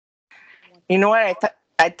You know what?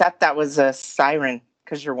 I thought that was a siren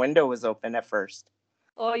because your window was open at first.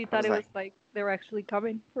 Oh, you I thought was it was like, like they were actually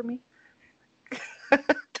coming for me?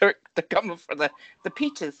 they're coming for the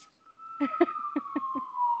peaches.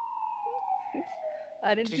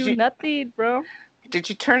 I didn't Did do you nothing, bro. did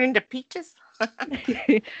you turn into peaches?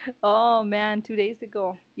 Oh man, 2 days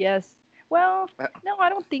ago. Yes. Well, Uh, no, I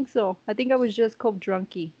don't think so. I think I was just cold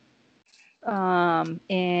drunky.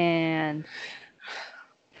 And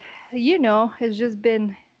it's just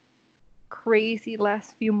been crazy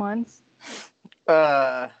last few months.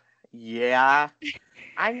 uh, yeah.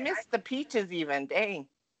 I missed the peaches even. Dang.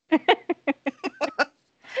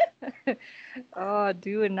 Oh,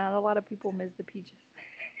 dude, not a lot of people miss the peaches.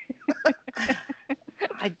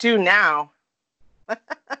 I do now.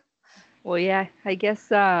 Well, yeah, I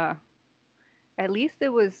guess at least it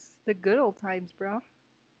was the good old times, bro.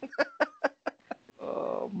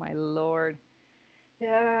 Oh, my lord.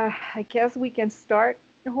 Yeah, I guess we can start,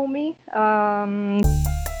 homie.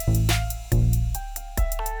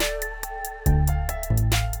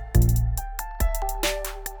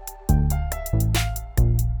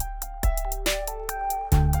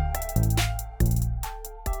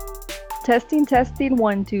 Testing, testing,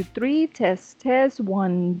 one, two, three. Test, test,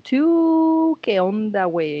 one, two. ¿Qué onda,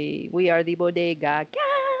 güey? We are the Bodega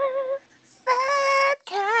Cast. Fat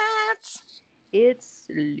cats. It's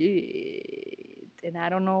lit. And I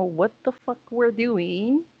don't know what the fuck we're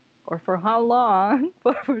doing or for how long,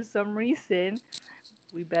 but for some reason,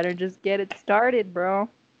 we better just get it started, bro.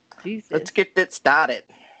 Let's Jesus. get this started.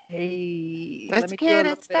 Hey, let Let's me do a get it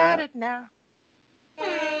little bit of. started now.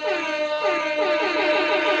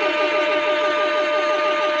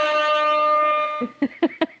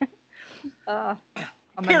 uh, I'm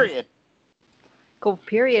gonna Period. go.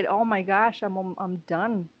 Period. Oh my gosh, I'm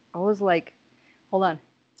done. I was like, hold on.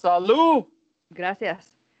 Salud. Gracias.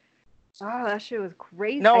 Oh, that shit was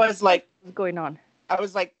crazy. No, I I can't was believe like, what was going on. I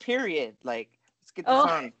was like, period. Like, let's get this Oh,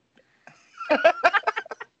 on.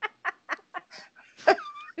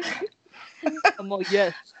 I'm all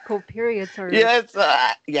yes. Cold periods are. Yes,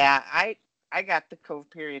 yeah. I got the COVID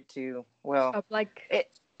period too. Well, I'm like, it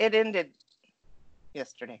ended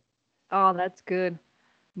yesterday. oh, that's good.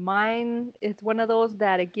 Mine, it's one of those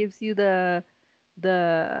that it gives you the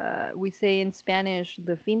we say in Spanish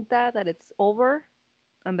the finta that it's over,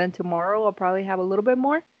 and then tomorrow I'll probably have a little bit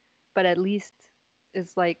more, but at least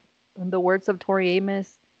it's like in the words of Tori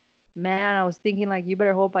Amos. Man, I was thinking like you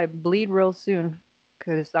better hope I bleed real soon,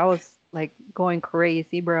 cause I was like going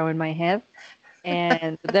crazy, bro, in my head,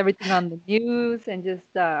 and with everything on the news and just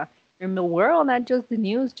in the world, not just the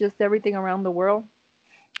news, just everything around the world.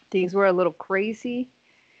 Things were a little crazy,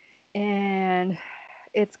 and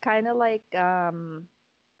it's kind of like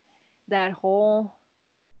that whole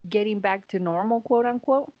getting back to normal, quote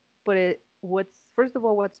unquote. But what's first of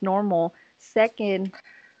all, what's normal? Second,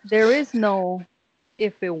 there is no.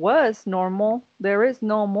 If it was normal, there is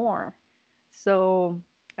no more. So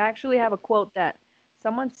I actually have a quote that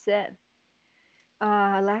someone said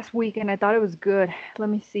last week, and I thought it was good. Let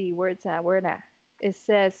me see where it's at. Where it at? It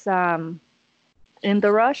says, "In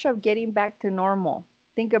the rush of getting back to normal,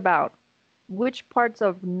 think about which parts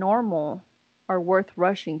of normal are worth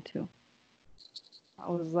rushing to." I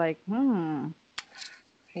was like,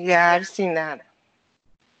 Yeah, I've seen that.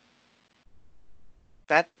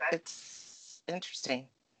 That it's interesting.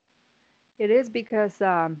 it is because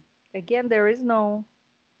again, there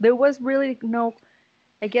was really no.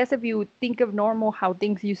 I guess if you think of normal, how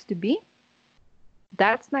things used to be,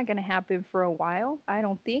 that's not going to happen for a while. I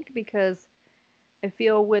don't think because I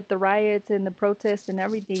feel with the riots and the protests and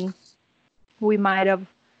everything, we might have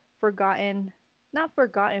forgotten, not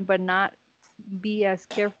forgotten, but not be as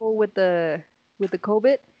careful with the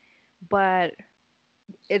COVID. But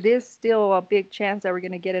it is still a big chance that we're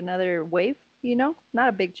gonna get another wave. Not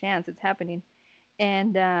a big chance, it's happening.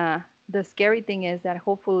 And the scary thing is that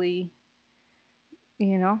hopefully,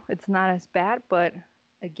 it's not as bad. But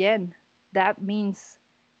again, that means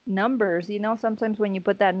numbers. Sometimes when you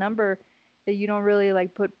put that number, you don't really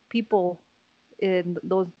like put people in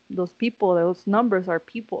those people. Those numbers are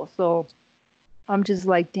people. So I'm just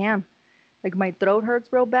like, damn, like my throat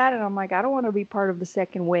hurts real bad, and I'm like, I don't want to be part of the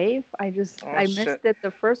second wave. Oh I shit. missed it the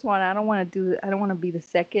first one. I don't want to be the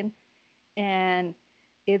second. And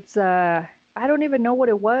it's I don't even know what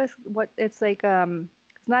it was. What it's like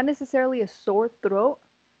it's not necessarily a sore throat.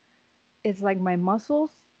 It's like my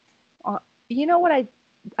muscles. Uh, you know what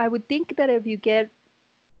I would think that if you get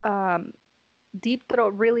um deep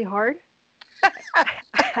throat really hard,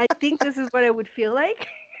 I think this is what it would feel like.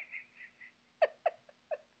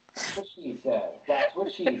 what she said. That's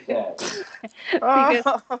what she said. Because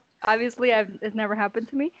Oh, obviously it's never happened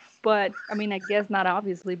to me, but I mean, I guess not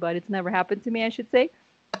obviously, but it's never happened to me, I should say.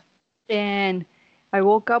 And I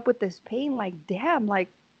woke up with this pain, like, damn, like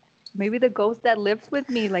maybe the ghost that lives with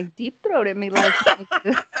me, like, deep throated me last night.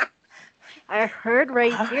 I heard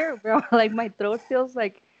right here, bro. Like my throat feels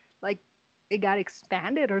like it got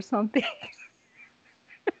expanded or something.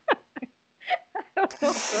 I don't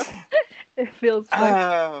know, bro. It feels fucking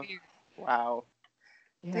oh, weird. wow.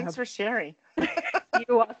 Yeah, Thanks for sharing.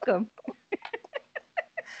 you're welcome.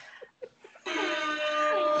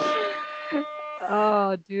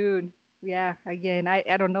 Oh, dude. Yeah, again, I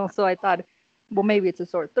don't know. So I thought, well, maybe it's a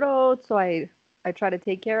sore throat. So I try to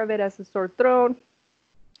take care of it as a sore throat.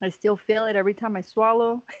 I still feel it every time I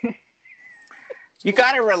swallow. You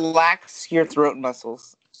gotta relax your throat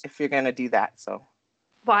muscles if you're gonna do that. So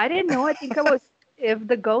But I didn't know. I think I was, if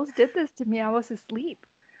the ghost did this to me, I was asleep.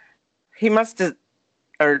 he must have,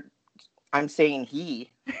 or I'm saying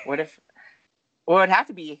he. What if? Well, it'd have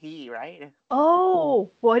to be a he, right?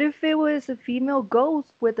 Oh, what if it was a female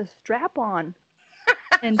ghost with a strap on?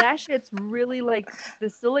 And that shit's really like the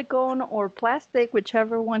silicone or plastic,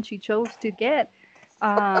 whichever one she chose to get.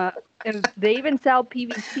 Uh, and they even sell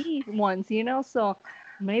PVC ones, you know? So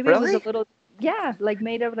maybe it was a Really? little, yeah, like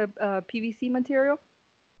made out of PVC material.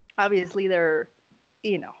 Obviously, they're,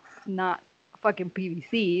 you know, not fucking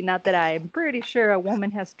PVC. Not that I'm pretty sure a woman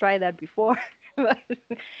has tried that before. but,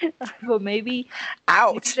 but maybe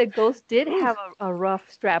Ouch. the ghost did Ooh. have a rough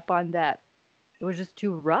strap on that. It was just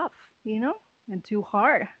too rough, you know, and too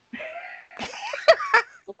hard.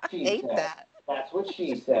 What I she hate said. that. That's what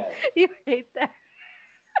she said. You hate that.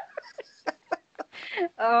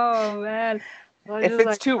 Oh man. I was If just it's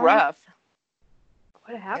like, too huh? rough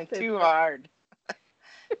What and happened, too bro? hard,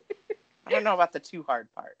 I don't know about the too hard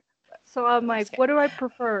part. But So I'm I'm like, just kidding. what do I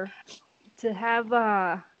prefer? To have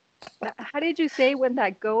how did you say when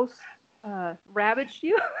that ghost ravaged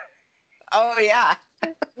you? Oh yeah.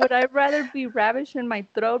 Would I rather be ravished in my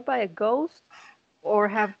throat by a ghost or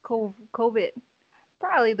have COVID?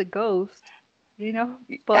 Probably the ghost, you know?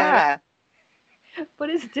 But Yeah.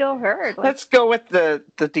 it still hurt. Like Let's go with the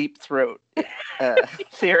deep throat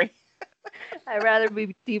theory. I'd rather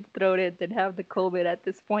be deep throated than have the COVID at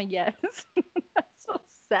this point, yes. That's so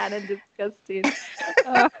sad and disgusting.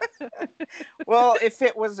 Uh, Well, if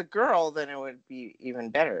it was a girl, then it would be even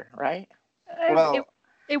better, right? it, it Well,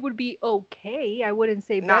 it would be okay. I wouldn't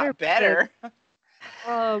say better not because better.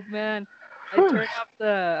 oh man, I turned off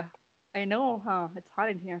the. I know, huh? It's hot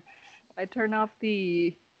in here. I turned off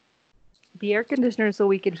the air conditioner so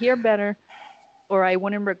we could hear better, or I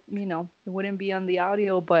wouldn't, it wouldn't be on the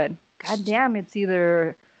audio. But goddamn, it's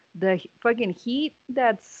either the fucking heat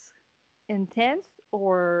that's intense,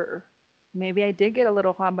 or maybe I did get a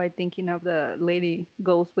little hot by thinking of the lady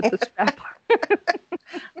ghost with the strap.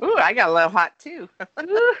 Ooh, I got a little hot too.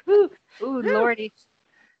 Ooh, ooh, ooh, Whew. lordy,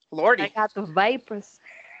 I Lordy, got the vipers.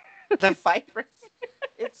 the vipers.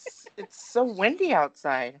 It's so windy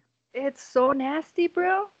outside. It's so nasty,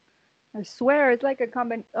 bro. I swear, it's like a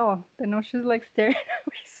comment. Oh, the no, she's like staring at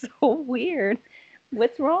me. So weird.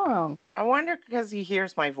 What's wrong? I wonder because he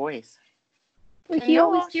hears my voice. Well, he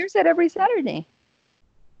always Tenosh. hears it every Saturday.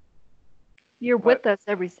 You're What? with us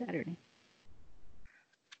every Saturday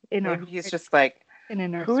in our Maybe he's heart just like, and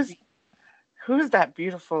in our who's screen. who's that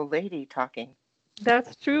beautiful lady talking?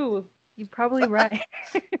 That's true. You're probably right.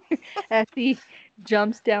 As he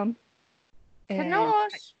jumps down, and I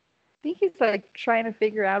Tenosh. think he's like trying to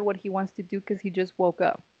figure out what he wants to do because he just woke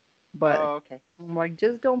up. But Oh, okay. I'm like,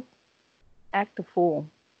 just don't act a fool.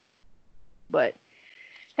 But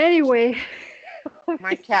anyway,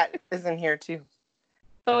 My cat is in here too.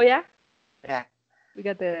 oh yeah, Yeah. we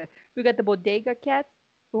got the bodega cat.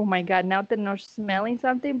 Oh my god, now they're not smelling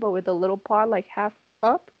something, but with a little paw like half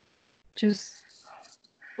up, just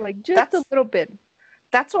just a That's little bit.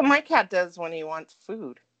 that's what my cat does when he wants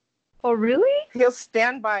food. Oh really? He'll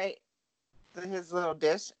stand by his little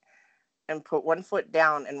dish and put one foot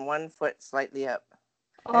down and one foot slightly up.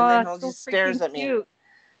 And then Oh, he'll so just freaking stares at me. cute.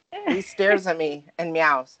 He stares at me and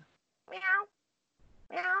meows. Meow,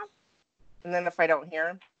 meow. And then if I don't hear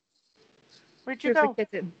him, where'd you Here's a go?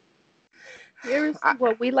 kitten. Here's I,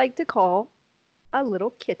 what we like to call a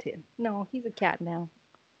little kitten. No, he's a cat now.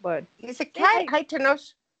 But he's a say cat. hi. Hi,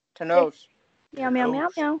 Tenosh. Say Tenosh. meow meow meow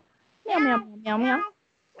Tenosh. meow. Meow meow Meow, meow meow meow. meow,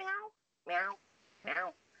 meow, meow,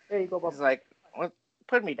 meow. There you go, He's Bubba. like, well,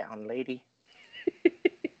 put me down, lady.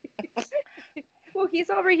 Well, he's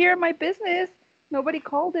over here in my business. Nobody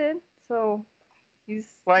called in, so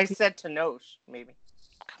he's. Well, I said Tenosh, maybe.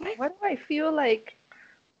 Why do I feel like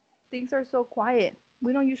things are so quiet?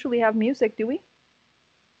 We don't usually have music, do we?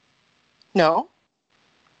 No?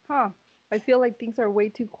 Huh. I feel like things are way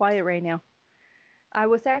too quiet right now. I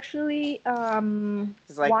was actually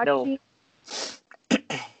He's like, no. watching.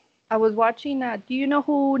 I was watching. Do you know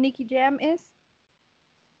who Nicky Jam is?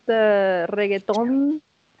 The reggaeton.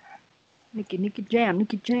 Nicky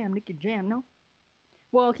Jam. No.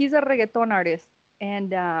 Well, he's a reggaeton artist,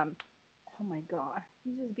 and oh my god,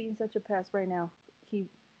 he's just being such a pest right now. He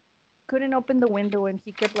couldn't open the window, and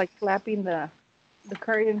he kept like slapping the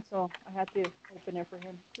curtain, so I had to open it for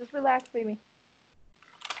him. Just relax, baby.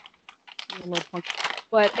 You little punk.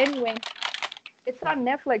 But anyway, it's on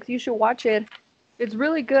Netflix. You should watch it. It's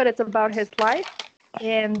really good. It's about his life,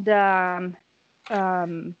 and um,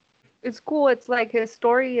 it's cool. It's like his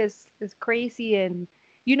story is crazy, and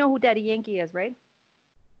you know who Daddy Yankee is, right?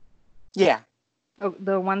 Yeah, Oh,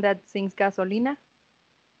 the one that sings Gasolina.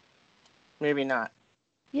 maybe not.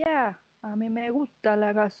 Yeah. A mí me gusta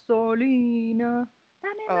la gasolina.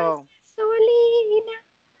 Dame más Oh, gasolina.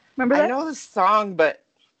 Remember I that? know the song, but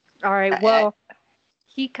All right. I, Well,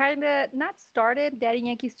 he kind of not started. Daddy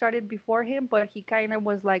Yankee started before him, but he kind of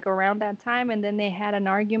was like around that time, and then they had an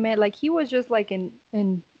argument. Like he was just like in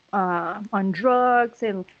on drugs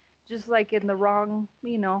and just like in the wrong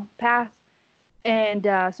path. And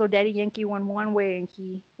so Daddy Yankee went one way and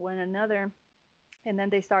he went another, and then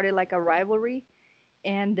they started like a rivalry.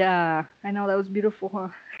 And I know that was beautiful, huh?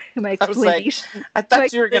 My I was like, explanation. I My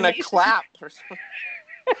thought you were going to explanation. clap or something.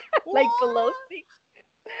 Like What? Pelosi.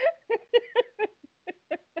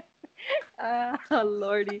 Oh,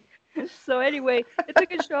 Lordy. So anyway, it's a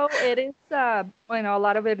good show. It is, a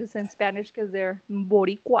lot of it is in Spanish because they're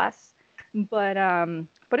Boricuas, but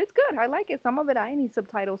it's good. I like it. Some of it I need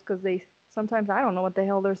subtitles because they sometimes I don't know what the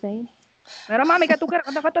hell they're saying. Pero mami, que tú quieres.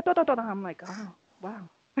 I'm like, oh, wow.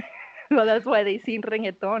 Well, that's why they sing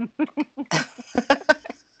reggaeton.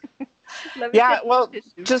 Let me Yeah, get well, this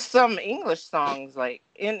tissue. just some English songs, like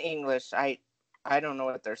in English, I don't know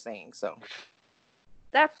what they're saying, so.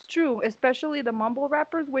 That's true, especially the mumble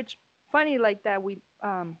rappers, which funny like that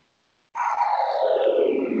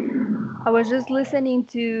I was just listening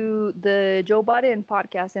to the Joe Budden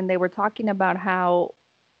podcast and they were talking about how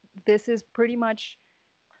this is pretty much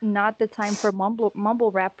not the time for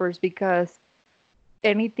mumble rappers because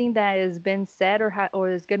anything that has been said or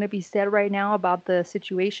is going to be said right now about the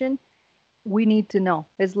situation, we need to know.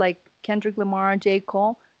 It's like Kendrick Lamar, J.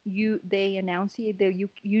 Cole. They enunciate that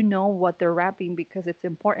you know what they're rapping because it's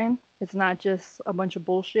important. It's not just a bunch of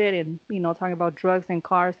bullshit and talking about drugs and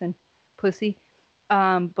cars and pussy.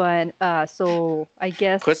 But so I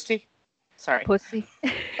guess Pussy? Sorry. pussy.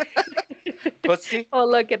 Pussy? Oh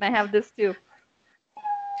look, and I have this too.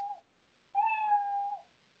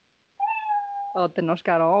 Oh,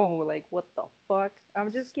 Tenochcarón. Like what the fuck?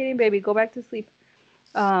 I'm just kidding, baby. Go back to sleep.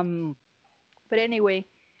 Um, but anyway,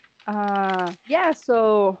 yeah.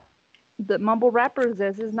 So the mumble rappers,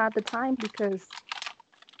 this is not the time because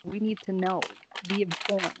we need to know, be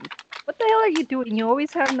informed. What the hell are you doing? You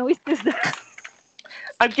always have noises.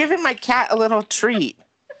 I'm giving my cat a little treat.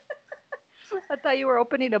 I thought you were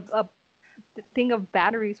opening a thing of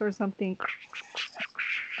batteries or something.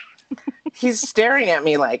 He's staring at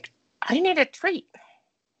me like, I need a treat.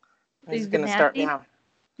 He's going to start demanding. meowing.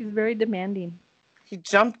 He's very demanding. He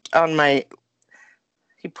jumped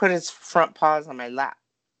he put his front paws on my lap,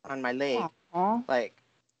 on my leg. Aww. Like,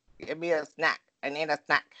 give me a snack. I need a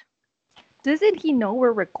snack. Doesn't he know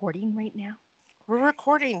we're recording right now? We're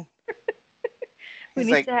recording. We He's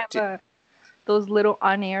need like, to have those little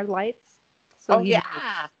on-air lights. So oh, he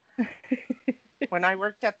yeah. When I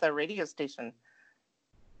worked at the radio station,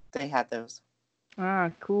 they had those Ah,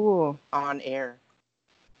 cool. on air.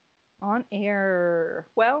 On air.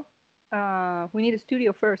 Well, we need a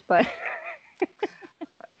studio first, but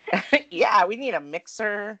Yeah, we need a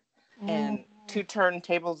mixer and 2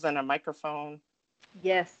 turntables and a microphone.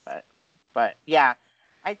 yes. But yeah,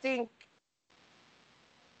 I think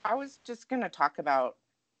I was just going to talk about,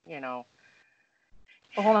 Oh,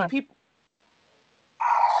 hold on. people.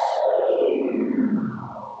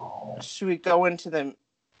 Should we go into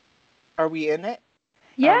are we in it?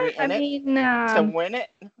 Yeah, Are we in it to win it?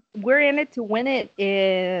 we're in it to win it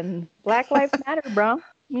in Black Lives Matter, bro.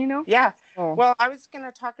 Yeah. Oh. Well, I was going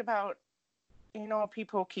to talk about,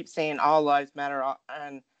 people keep saying all lives matter,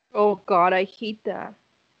 and Oh God, I hate that.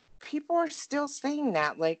 people are still saying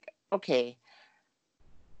that. Like, okay,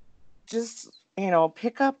 just,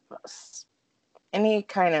 pick up any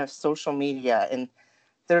kind of social media, and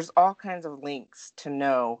there's all kinds of links to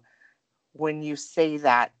know when you say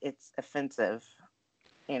that it's offensive,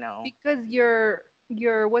 Because you're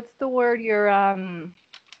what's the word? You're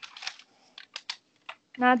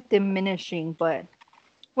Not diminishing, but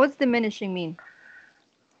what's diminishing mean?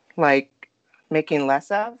 Like making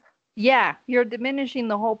less of. Yeah, you're diminishing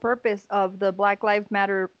the whole purpose of the Black Lives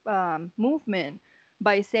Matter movement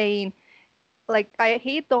by saying, like, I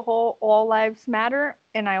hate the whole all lives matter,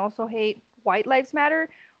 and I also hate white lives matter.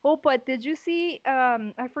 Oh, but did you see?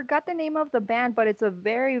 I forgot the name of the band, but it's a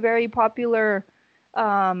very, very popular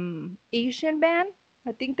Asian band.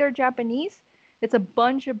 I think they're Japanese. It's a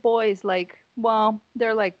bunch of boys, like, well,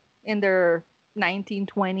 they're like in their 19,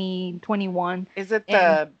 20, 21, Is it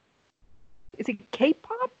and the? is it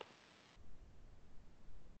K-pop?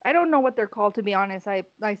 I don't know what they're called, to be honest. I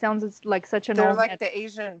sound like such an They're old like head. the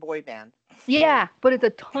Asian boy band. Yeah, but it's a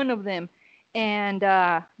ton of them. And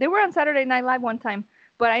they were on Saturday Night Live one time,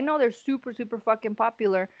 but I know they're super, super fucking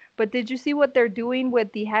popular. But did you see what they're doing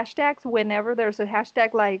with the hashtags? Whenever there's a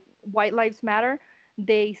hashtag like White Lives Matter,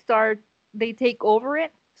 they start, they take over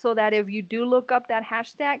it so that if you do look up that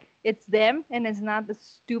hashtag, it's them and it's not the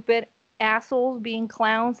stupid assholes being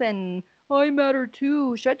clowns and I matter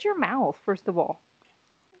too. Shut your mouth, first of all.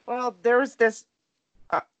 Well, there was this.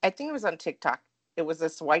 I think it was on TikTok. It was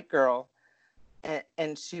this white girl,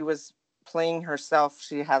 and she was playing herself.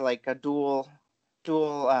 She had like a dual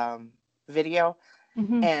video,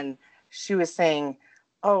 Hmm. and she was saying,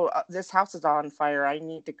 "Oh, this house is on fire. I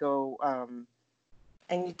need to go.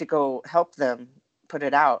 I need to go help them put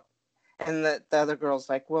it out." And the other girl's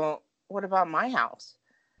like, "Well, what about my house?"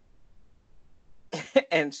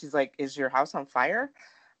 And she's like, "Is your house on fire?"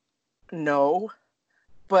 No,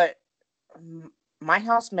 but my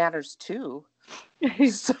house matters too.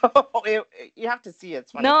 So you have to see it.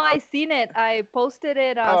 It's No, funny. I seen it. I posted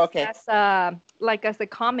it Oh, okay. as like as a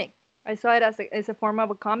comic. I saw it as a form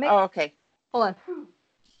of a comic. Oh, okay. Hold on.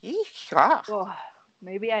 Yeesh, ah. Oh,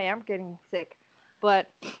 maybe I am getting sick. But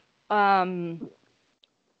um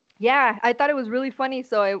yeah, I thought it was really funny.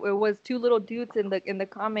 So it was two little dudes in the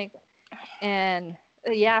comic and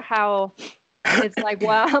yeah, how it's like,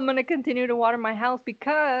 well, I'm gonna continue to water my house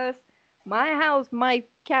because my house might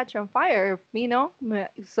catch on fire, you know.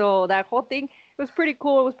 So that whole thing, it was pretty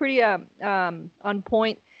cool. It was pretty on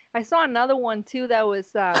point. I saw another one too that was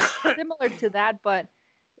similar to that, but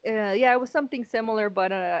yeah, it was something similar.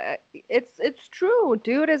 But it's true,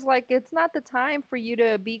 dude. It's like it's not the time for you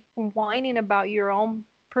to be whining about your own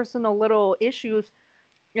personal little issues.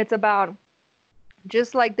 It's about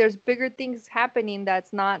just like there's bigger things happening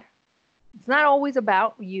that's not it's not always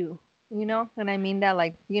about you, you know? And I mean that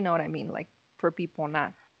like, you know what I mean? Like for people,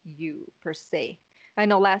 not you per se. I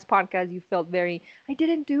know last podcast you felt very, I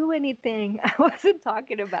didn't do anything. I wasn't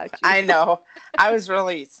talking about you. I know. I was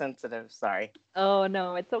really sensitive. Sorry, Oh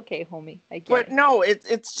no, it's okay, homie. I get but it. no,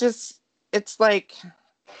 it's just it's like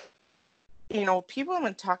people have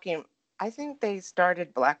been talking. I think they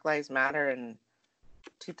started Black Lives Matter in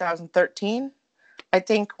 2013. I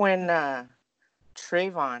think when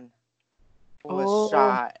Trayvon was Oh,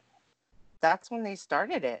 shot, that's when they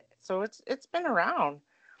started it. So it's been around.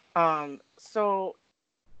 So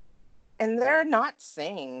and they're not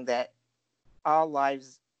saying that all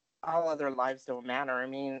lives, all other lives don't matter. I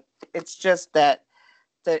mean, it's just that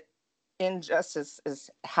the injustice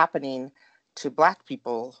is happening to Black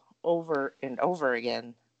people over and over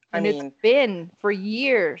again. I and it's mean, been for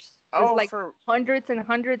years. It's oh, like for hundreds and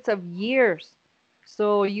hundreds of years.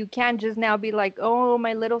 So you can't just now be like, oh,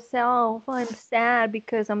 my little self, I'm sad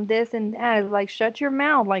because I'm this and that. Like, shut your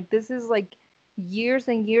mouth. Like, this is like years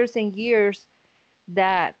and years and years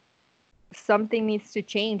that something needs to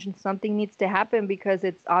change and something needs to happen because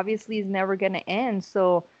it's obviously is never going to end.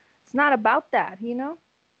 So it's not about that, you know?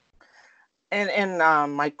 and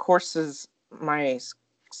my courses, my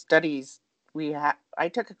studies, I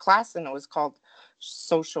took a class and it was called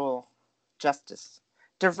social justice,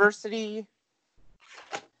 diversity,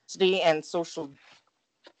 and social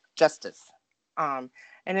justice. And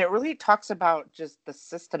it really talks about just the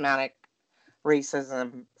systematic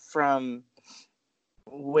racism from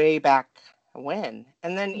way back when.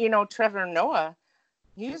 And then, Trevor Noah,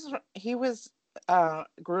 he was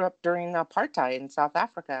grew up during apartheid in South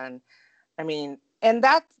Africa. And I mean, and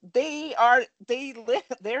that they live,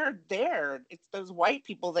 they're there. It's those white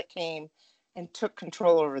people that came and took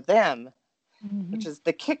control over them, Hmm. which is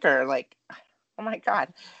the kicker. Like, oh my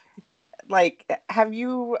God. Like, have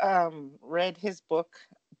you read his book,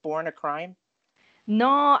 Born a Crime?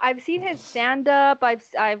 No, I've seen his stand up.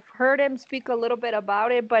 I've heard him speak a little bit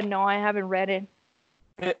about it, but no, I haven't read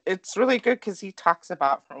it. It's really good because he talks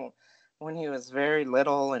about from when he was very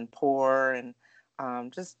little and poor, and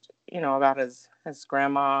just about his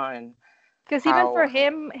grandma and Because even for how.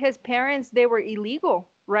 him, his parents, they were illegal,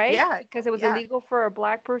 right? Yeah, Because it was yeah, illegal for a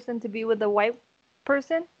black person to be with a white.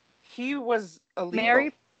 person He was illegal.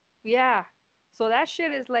 married. Yeah. So that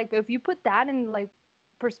shit is like, if you put that in like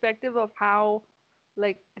perspective of how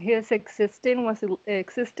like his existence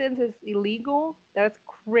is illegal, that's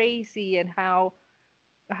crazy. And how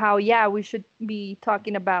yeah, we should be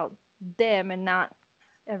talking about them and not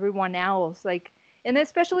everyone else. Like, and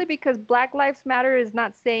especially because Black Lives Matter is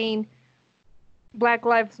not saying Black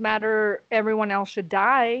Lives Matter, everyone else should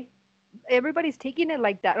die. Everybody's taking it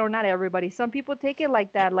like that, or not everybody. Some people take it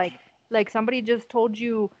like that, like somebody just told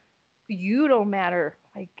you you don't matter.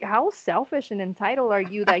 Like, how selfish and entitled are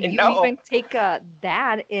you that I you know. even take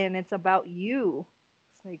that and it's about you?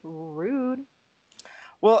 It's like rude.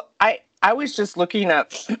 Well, I was just looking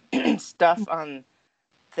up stuff on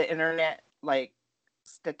the internet, like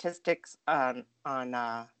statistics on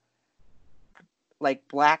like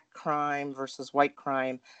black crime versus white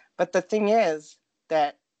crime. But the thing is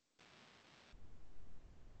that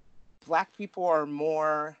black people are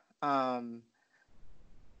more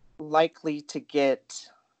likely to get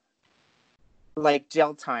like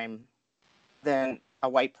jail time than a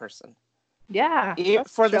white person Yeah,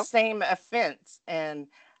 that's for the true. same offense, and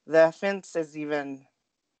the offense is even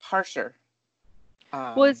harsher.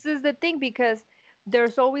 Well, Um, this is the thing because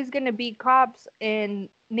there's always going to be cops in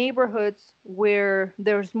neighborhoods where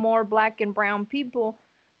there's more black and brown people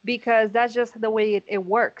because that's just the way it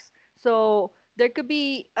works. So there could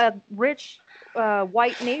be a rich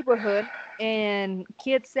white neighborhood and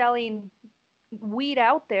kids selling weed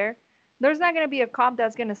out there. There's not going to be a cop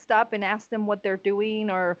that's going to stop and ask them what they're doing,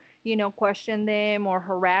 or question them or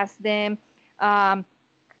harass them. Um,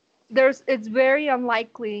 it's very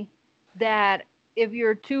unlikely that if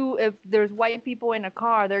there's white people in a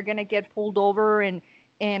car, they're gonna get pulled over and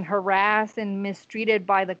harassed and mistreated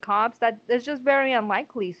by the cops. That's just very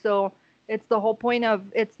unlikely. So it's the whole point of,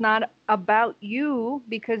 it's not about you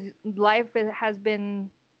because life has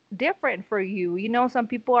been different for you. Some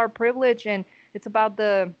people are privileged, and it's about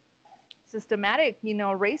the systematic,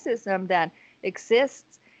 racism that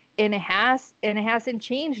exists, and it hasn't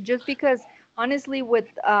changed just because, honestly, with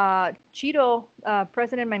Cheeto,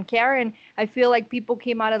 President Mancarin, I feel like people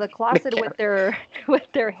came out of the closet with their with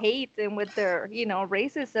their hate and with their,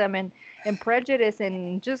 racism and prejudice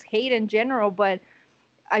and just hate in general. But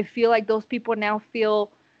I feel like those people now feel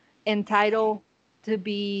entitled to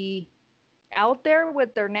be out there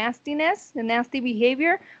with their nastiness and nasty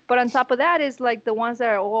behavior. But on top of that is like the ones that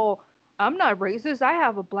are, oh, I'm not racist. I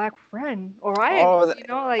have a black friend, or oh,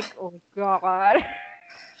 like, oh God,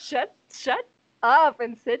 shut up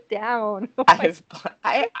and sit down. Oh my, I've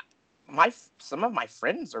I my some of my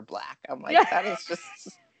friends are black. I'm like, yeah.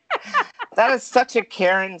 that is such a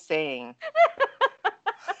Karen saying.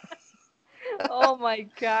 Oh my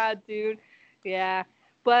God, dude. Yeah,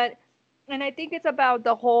 but and I think it's about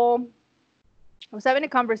the whole. I was having a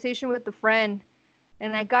conversation with a friend,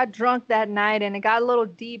 and I got drunk that night, and it got a little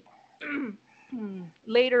deep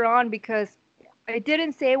later on because I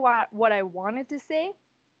didn't say what I wanted to say,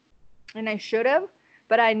 and I should have,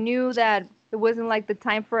 but I knew that it wasn't like the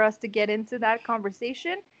time for us to get into that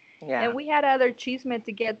conversation, and Yeah. we had other chisme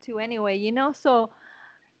to get to anyway. So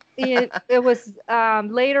it was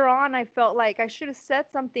later on. I felt like I should have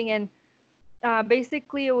said something, and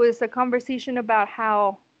basically it was a conversation about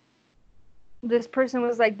how this person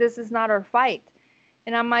was like, "This is not our fight,"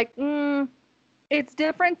 and I'm like, it's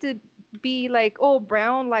different to be like, oh,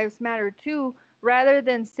 brown lives matter too, rather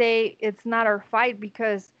than say it's not our fight,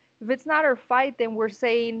 because if it's not our fight, then we're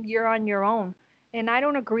saying you're on your own. And I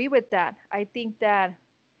don't agree with that. I think that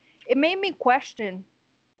it made me question,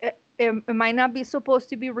 am I not be supposed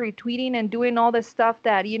to be retweeting and doing all this stuff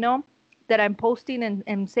that, that I'm posting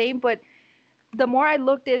and saying? But the more I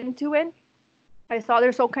looked into it, I saw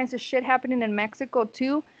there's all kinds of shit happening in Mexico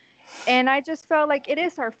too, and I just felt like it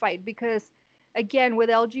is our fight because, again, with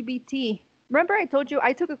LGBT, remember I told you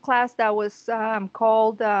I took a class that was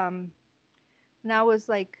called, and I was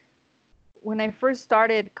like, when I first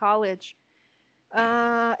started college,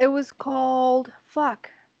 it was called, fuck,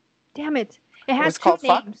 damn it. It It had was two called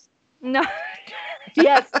fuck. names. No,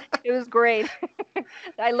 yes, it was great.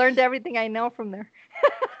 I learned everything I know from there.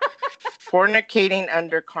 Fornicating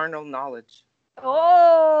under carnal knowledge.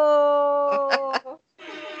 Oh.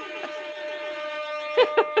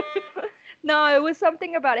 No, it was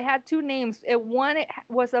something about, it had two names. It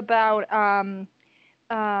was about um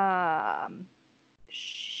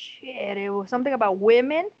shit, it was something about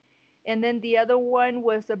women, and then the other one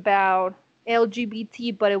was about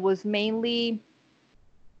LGBT, but it was mainly,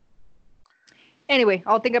 anyway,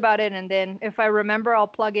 I'll think about it, and then if I remember, I'll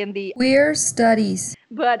plug in Queer studies.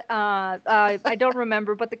 but I don't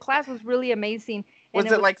remember, but the class was really amazing. And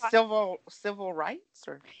Was it it was like civil rights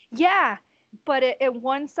or? yeah, but at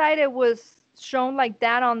one side it was shown like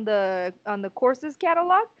that on the courses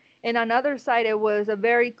catalog, and on other side it was a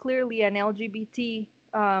very clearly an LGBT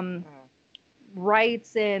Mm.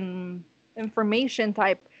 rights and information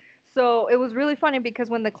type. So it was really funny because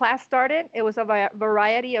when the class started, it was a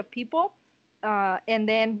variety of people, and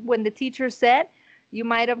then when the teacher said, "You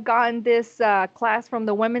might have gotten this class from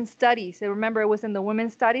the women's studies." I remember it was in the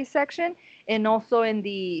women's studies section and also in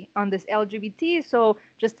the on this LGBT. So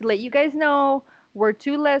just to let you guys know, we're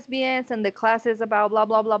two lesbians, and the class is about blah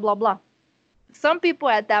blah blah blah blah. Some people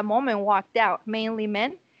at that moment walked out, mainly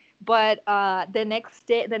men, but the next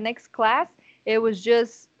day, the next class, it was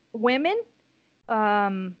just women,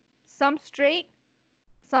 some straight,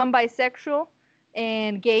 some bisexual,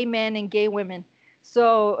 and gay men and gay women.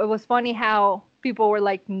 So it was funny how people were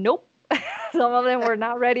like, nope. Some of them were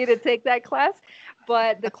not ready to take that class,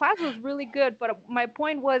 but the class was really good. But my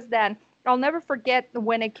point was that I'll never forget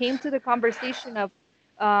when it came to the conversation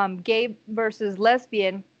of gay versus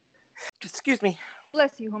lesbian. Excuse me.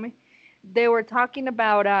 Bless you, homie. They were talking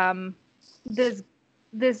about this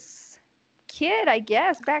this kid, I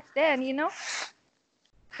guess, back then,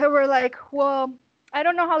 They were like, well, I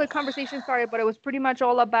don't know how the conversation started, but it was pretty much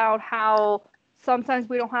all about how sometimes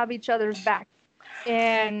we don't have each other's back.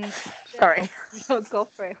 And Sorry. no, go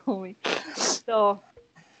for it, homie. So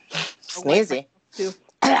I wipe Sneezy. myself too.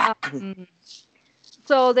 Um,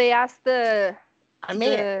 so they asked I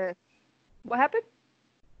made it. the what happened?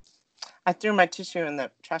 I threw my tissue in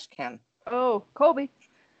the trash can. Oh, Kobe.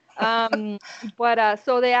 Um, but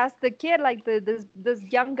so they asked the kid, like this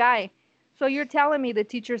young guy. So you're telling me the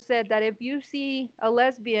teacher said that if you see a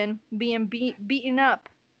lesbian being beaten up,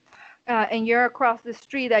 and you're across the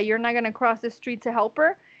street, that you're not gonna cross the street to help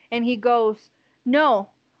her? And he goes, no,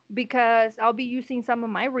 because I'll be using some of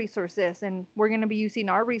my resources, and we're gonna be using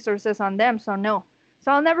our resources on them. So no.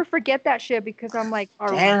 So I'll never forget that shit because I'm like,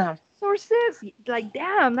 our Damn. resources? Like,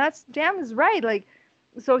 damn is right. Like,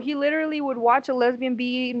 so he literally would watch a lesbian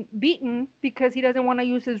being beaten because he doesn't want to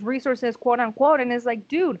use his resources, quote unquote. And it's like,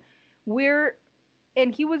 dude, we're,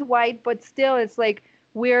 and he was white, but still, it's like,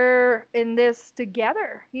 we're in this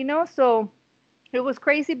together, So it was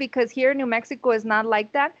crazy because here in New Mexico is not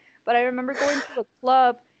like that. But I remember going to a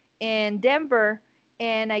club in Denver,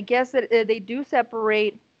 and I guess that they do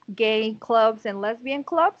separate gay clubs and lesbian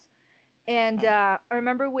clubs. And I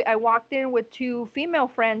remember I walked in with two female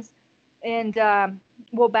friends, and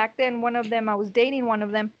well, back then one of them I was dating one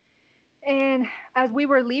of them, and as we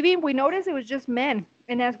were leaving, we noticed it was just men.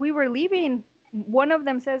 And as we were leaving, one of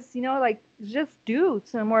them says, like, just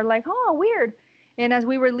dudes, and we're like, oh, weird. And as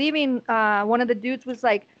we were leaving, one of the dudes was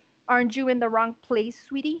like, aren't you in the wrong place,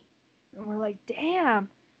 sweetie? And we're like, damn.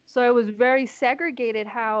 So it was very segregated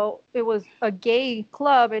how it was a gay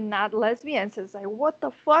club and not lesbians. It's like, what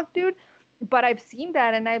the fuck, dude? But I've seen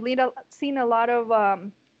that, and seen a lot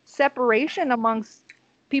of separation amongst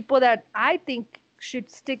people that I think should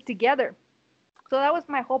stick together. So that was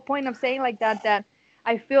my whole point of saying like that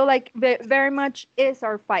I feel like very much is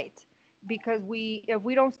our fight, because if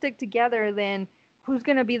we don't stick together, then who's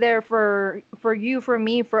going to be there for you, for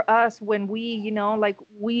me, for us, when we, like,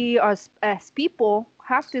 we as people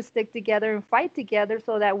have to stick together and fight together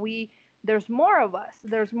so that there's more of us,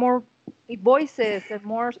 there's more voices and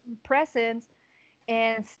more presence.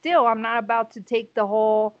 And still, I'm not about to take the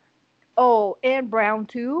whole, oh, and brown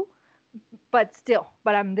too, but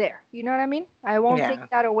I'm there. You know what I mean? I won't take Yeah.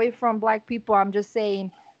 that away from black people. I'm just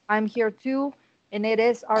saying I'm here too, and it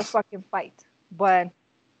is our fucking fight. But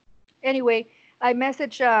anyway, I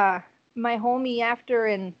messaged my homie after,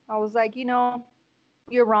 and I was like,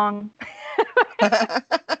 you're wrong.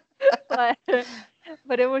 but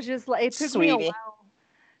but it was just like, it took me a Sweetie. while.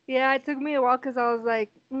 Yeah, it took me a while because I was like,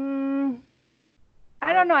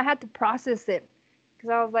 I don't know. I had to process it because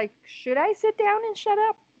I was like, should I sit down and shut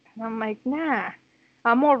up? And I'm like, nah,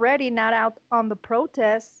 I'm already not out on the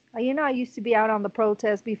protests. I used to be out on the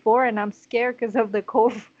protests before, and I'm scared because of the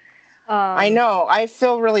COVID. I Um, know. I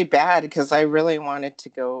feel really bad because I really wanted to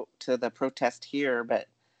go to the protest here, but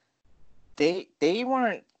they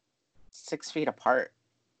weren't 6 feet apart.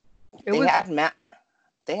 it They was, had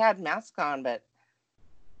they had masks on, but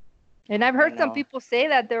and I've I don't heard some know. people say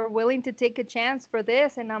that they're willing to take a chance for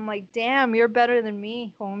this, and I'm like, damn, you're better than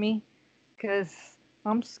me, homie, because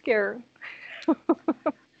I'm scared.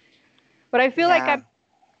 But I feel like Yeah.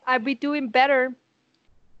 I'd be doing better,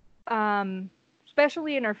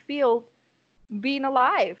 especially in our field, being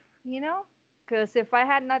alive, Because if I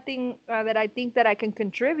had nothing that I think that I can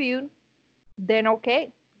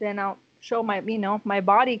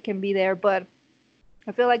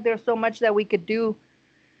I feel like there's so much that we could do.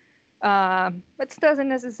 It doesn't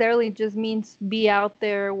necessarily just means be out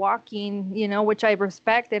there walking, which I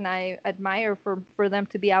respect and I admire for them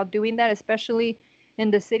to be out doing that, especially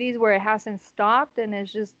in the cities where it hasn't stopped and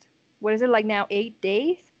it's just, what is it like now, 8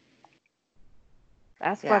 days?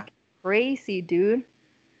 That's Yeah. fucking crazy, dude. Yeah,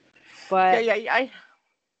 But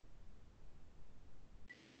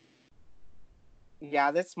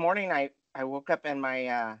yeah. This morning I woke up and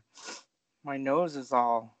my nose is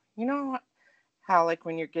all. You know how like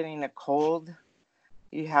when you're getting a cold,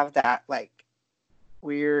 you have that like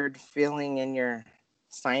weird feeling in your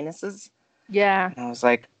sinuses. yeah, And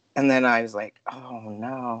and then I was like, oh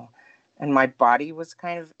no. And my body was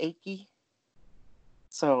kind of achy.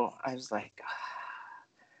 So I was like,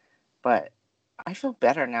 but I feel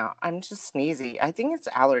better now. I'm just sneezy. I think it's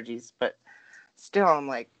allergies, but still, I'm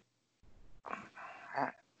like, I,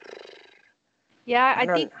 yeah, I I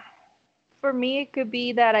don't. think for me it could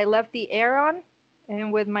be that I left the air on,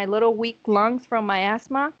 and with my little weak lungs from my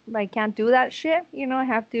asthma, I can't do that shit. I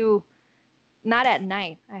have to, not at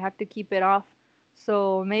night. I have to keep it off.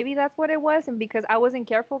 So maybe that's what it was. And because I wasn't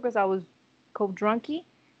careful because I was cold drunky,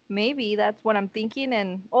 maybe that's what I'm thinking.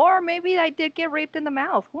 And or maybe I did get raped in the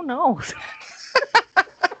mouth. Who knows?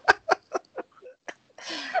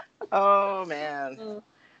 Oh man.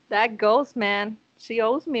 That ghost, man. She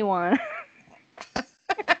owes me one.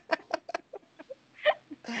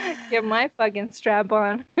 Get my fucking strap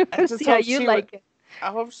on. I just See how hope you like it.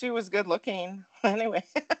 I hope she was good looking. Anyway.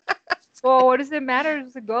 Well, what does it matter?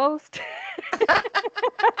 It's a ghost.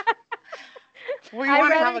 Well, you I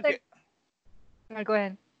want to have rather a the. good. Go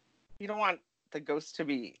ahead. You don't want the ghost to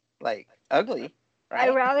be like ugly, I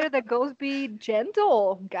right? rather the ghost be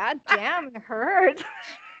gentle. God damn, it hurts.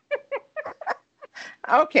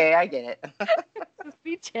 Okay, I get it. Just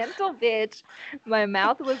be gentle, bitch. My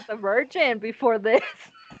mouth was the virgin before this.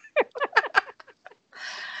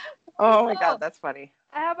 Oh my Oh, god, that's funny.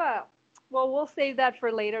 I have a. Well, we'll save that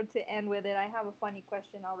for later to end with it. I have a funny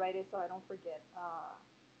question. I'll write it so I don't forget.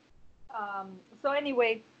 So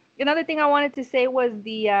anyway, another thing I wanted to say was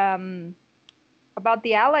the about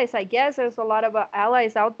the allies. I guess there's a lot of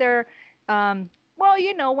allies out there. Well,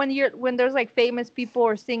 when there's like famous people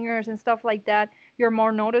or singers and stuff like that, you're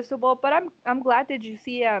more noticeable. But I'm glad that you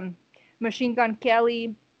see Machine Gun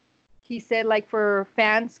Kelly. He said like for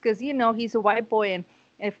fans, because he's a white boy, and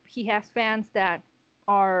if he has fans that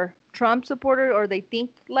are Trump supporter or they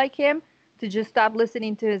think like him, to just stop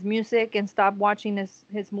listening to his music and stop watching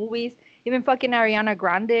his movies. Even fucking Ariana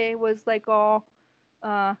Grande was like all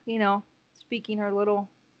speaking her little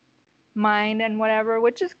mind and whatever,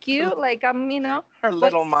 which is cute. Like Her but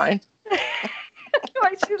little mind.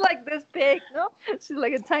 like she's like this big, no? She's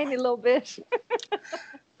like a tiny little bitch.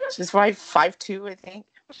 She's 5'2", I think.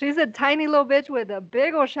 She's a tiny little bitch with a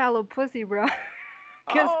big old shallow pussy, bro.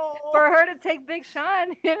 Because Oh. for her to take Big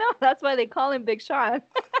Sean, that's why they call him Big Sean.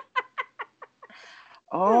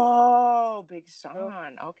 Oh, Big So,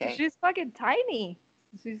 Sean. Okay. she's fucking tiny.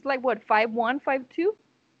 She's like what, 5'1", 5'2"?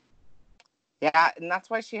 Yeah, and that's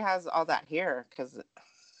why she has all that hair, because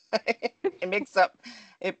it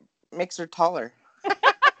it makes her taller.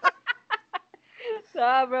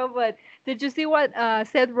 Ah, bro, but did you see what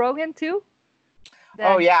Seth Rogen too?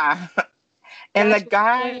 Oh That yeah. And that the shit was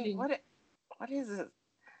guy, trending. what is it?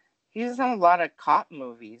 He's in a lot of cop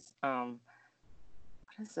movies. What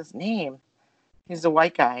is his name? He's a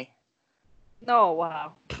white guy. Oh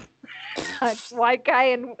wow. White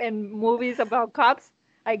guy in movies about cops.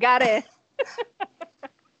 I got it.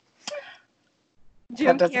 That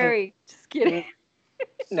Jim doesn't. Carrey. Just kidding.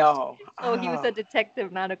 No. Oh, he was a Oh,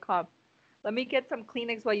 detective, not a cop. Let me get some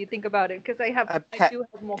Kleenex while you think about it, because a I pet. do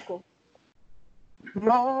have moco.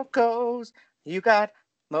 Mocos. You got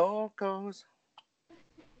mocos.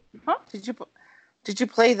 Huh? Did you did you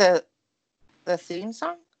play the theme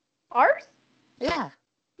song? Ours? Yeah.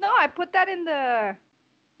 No, I put that in the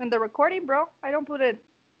recording, bro. I don't put it.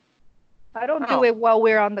 I don't do Oh. it while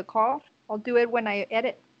we're on the call. I'll do it when I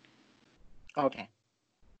edit. Okay.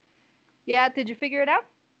 Yeah, did you figure it out?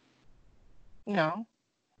 No.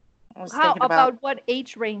 I was How thinking about. about what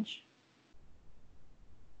age range?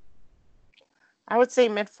 I would say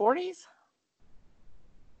mid 40s.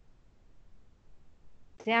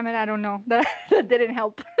 Damn it, I don't know. That didn't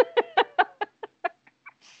help.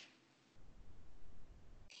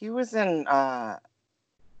 He was in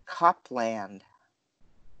Copland.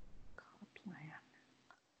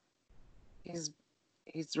 He's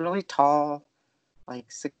he's really tall, like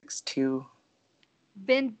 6'2".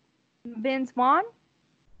 Vince Vaughn?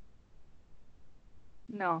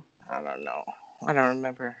 No. I don't know. I don't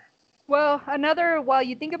remember. Well, while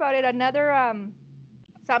you think about it, another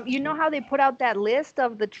some, you know how they put out that list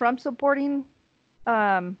of the Trump supporting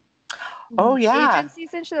um Oh yeah.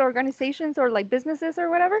 agencies and shit, organizations or like businesses or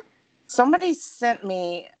whatever? Somebody sent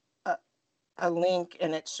me a link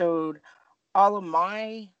and it showed all of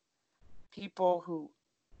my people who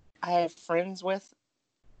I have friends with,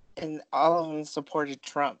 and all of them supported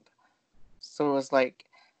Trump. So it was like,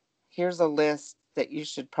 here's a list that you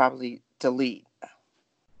should probably delete.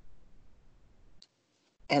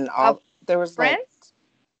 And Of all there was like, friends?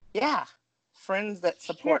 yeah, friends that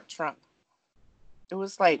Shit. support Trump. It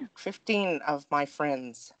was like 15 of my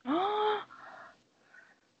friends. I'm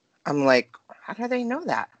like, how do they know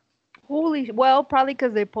that? Holy, well, probably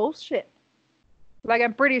because they post shit. Like,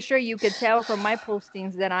 I'm pretty sure you could tell from my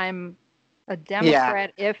postings that I'm a Yeah.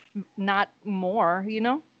 Democrat, if not more,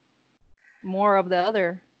 more of the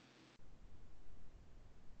other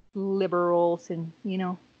liberals and,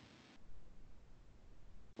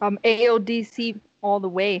 AODC all the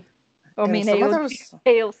way. I And mean, some of AOD, those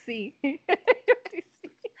AOC.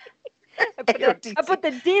 I AOTC. put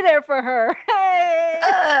the D there for her. Hey!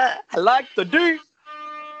 I like the D.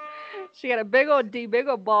 She got a big old D, big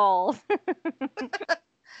old balls.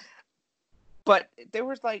 But there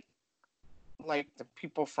was like the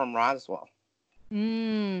people from Roswell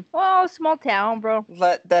Oh, small town, bro.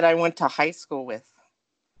 that I went to high school with,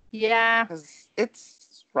 Yeah. because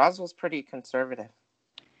Roswell's pretty conservative.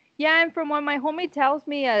 Yeah, and from what my homie tells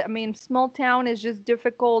me, I mean, small town is just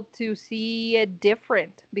difficult to see it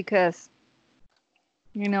different because,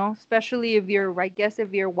 especially if I guess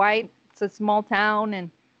if you're white, it's a small town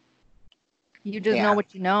and you just know Yeah.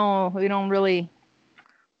 what you know. You don't really,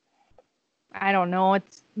 I don't know.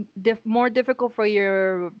 It's more difficult for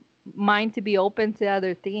your mind to be open to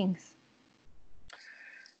other things.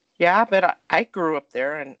 Yeah, but I grew up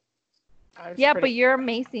there and I was Yeah, but pretty. you're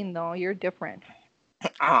amazing though. You're different.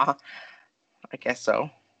 I guess so.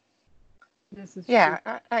 This is true. Yeah,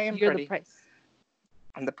 I am You're the pretty. price.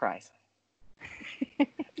 I'm the prize.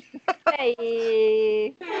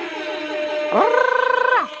 Hey.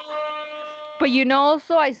 But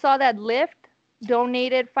also I saw that Lyft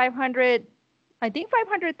donated 500, I think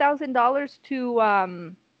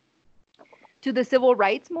 $500,000 to the civil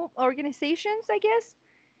rights organizations, I guess.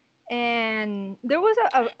 And there was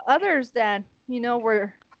others that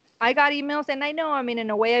were, I got emails, and I know, I mean,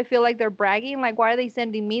 in a way I feel like they're bragging, like, why are they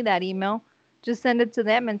sending me that email? Just send it to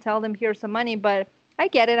them and tell them here's some money. But I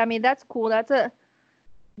get it. I mean, that's cool.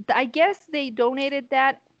 I guess they donated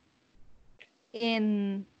that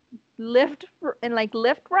in like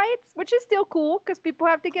Lyft rights, which is still cool because people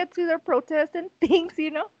have to get to their protest and things.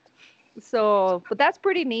 So, but that's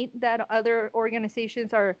pretty neat that other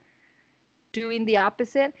organizations are doing the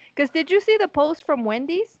opposite. Because did you see the post from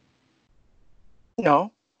Wendy's?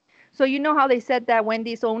 No. So you know how they said that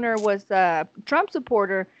Wendy's owner was a Trump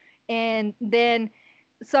supporter, and then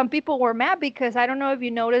some people were mad because I don't know if you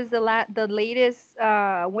noticed the latest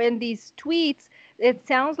Wendy's tweets. It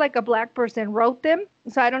sounds like a black person wrote them,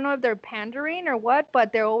 so I don't know if they're pandering or what,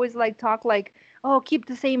 but they're always like talk like, oh, keep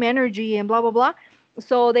the same energy and blah blah blah.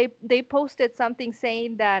 So they posted something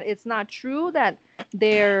saying that it's not true, that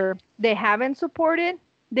they haven't supported.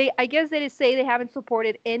 I guess they say they haven't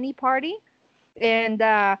supported any party, and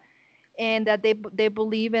that they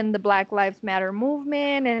believe in the Black Lives Matter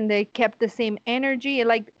movement, and they kept the same energy.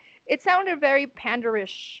 Like, it sounded very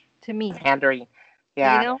panderish to me, Pandering. you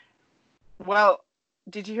Yeah. know? Well,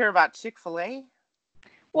 did you hear about Chick-fil-A?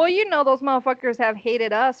 Well, those motherfuckers have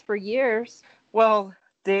hated us for years. Well,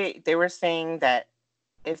 they were saying that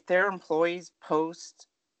if their employees post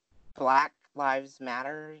Black Lives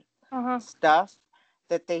Matter Uh-huh. stuff,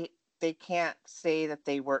 that they can't say that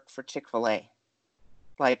they work for Chick-fil-A,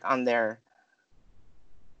 like on their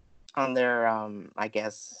I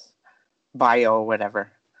guess bio or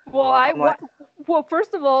whatever. Well, I'm like, well,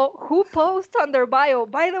 first of all, who posts on their bio?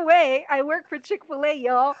 By the way, I work for Chick-fil-A,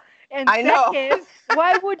 y'all. And I know. second,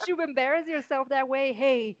 why would you embarrass yourself that way?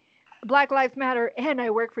 Hey, Black Lives Matter, and I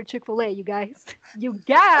work for Chick-fil-A, you guys. You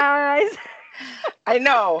guys. I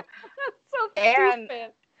know. So And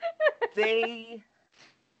stupid.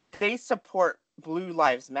 they support Blue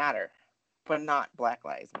Lives Matter, but not Black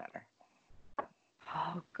Lives Matter.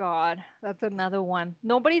 Oh God, that's another one.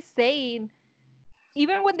 Nobody's saying,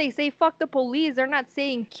 even when they say fuck the police, they're not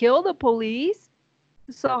saying kill the police.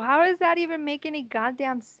 So how does that even make any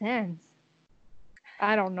goddamn sense?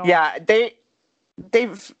 I don't know. Yeah,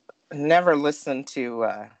 they've never listened to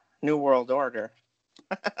New World Order.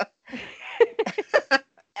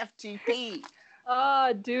 FTP.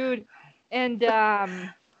 Oh, dude. And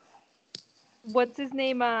what's his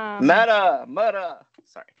name? Meta.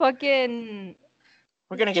 Sorry. Fucking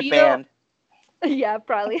We're gonna get Cheeto. banned. Yeah,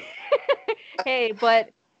 probably. Hey, but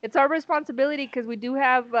it's our responsibility because we do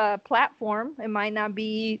have a platform. It might not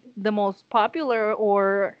be the most popular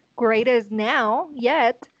or greatest now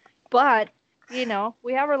yet, but we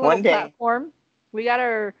have our little One day. platform. We got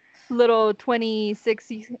our little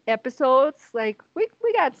 26 episodes. Like we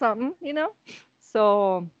got something.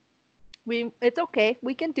 So it's okay.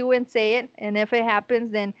 We can do it and say it, and if it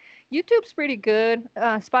happens, then YouTube's pretty good.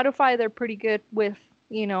 Spotify, they're pretty good with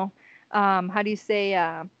how do you say,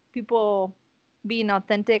 people being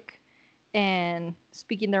authentic and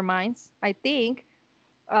speaking their minds. I think.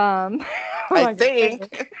 Oh I my goodness,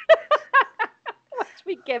 think. watch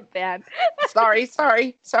me get banned. Sorry.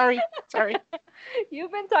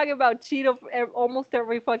 You've been talking about Cheeto for almost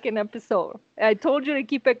every fucking episode. I told you to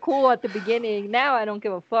keep it cool at the beginning. Now I don't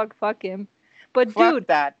give a fuck. Fuck him. But Fuck dude,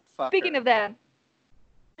 that speaking fucker. of that,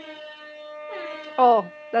 oh,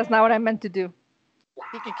 that's not what I meant to do.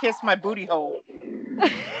 He can kiss my booty hole.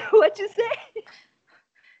 What'd you say?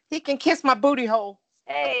 He can kiss my booty hole.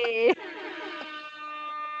 Hey.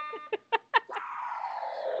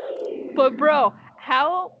 But bro,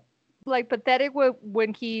 how like pathetic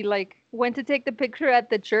when he like went to take the picture at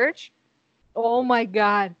the church. Oh my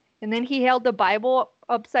god. And then he held the Bible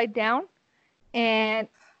upside down and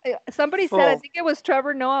somebody said, I Full. think it was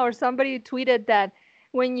Trevor Noah or somebody tweeted that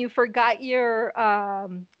when you forgot your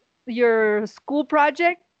school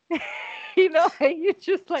project, and you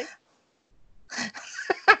just like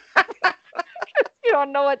you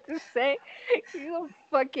don't know what to say. You're a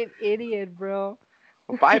fucking idiot, bro.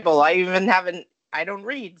 Bible. I don't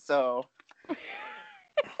read, so.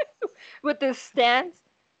 With this stance,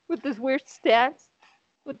 with this weird stance,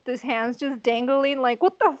 with his hands just dangling. Like,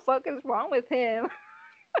 what the fuck is wrong with him?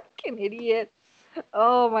 Fucking idiot.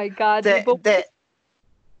 Oh my god, dude. The But the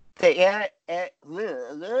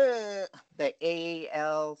the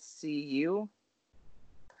ALCU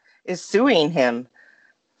is suing him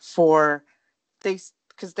for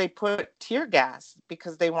because they put tear gas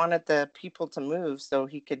because they wanted the people to move so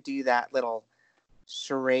he could do that little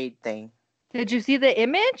charade thing. did you see the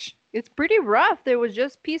image? It's pretty rough. There was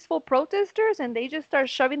just peaceful protesters, and they just start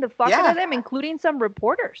shoving the fuck out Yeah. of them, including some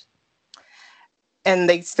reporters. And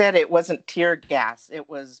they said it wasn't tear gas, it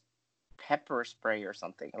was pepper spray or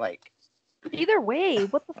something. Like, Either way,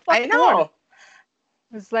 what the I fuck for? know.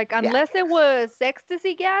 It's like Yeah. unless it was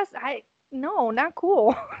ecstasy gas, no, not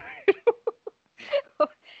cool.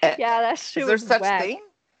 Yeah, that shit Is there was such whack. thing?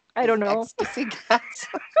 I Is don't know. ecstasy gas?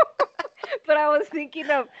 But I was thinking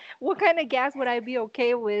of what kind of gas would I be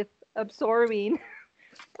okay with absorbing?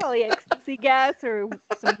 Probably ecstasy gas or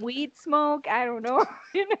some weed smoke. I don't know.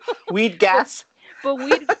 Weed gas? But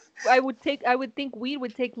weed, I would think weed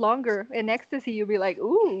would take longer. And ecstasy, you'd be like,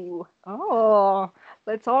 ooh, oh,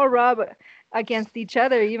 let's all rub against each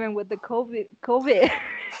other, even with the COVID.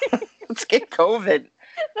 Let's get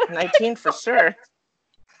COVID-19 for sure.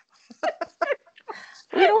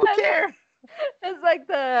 We don't care. It's like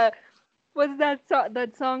what's that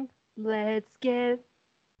song? Let's get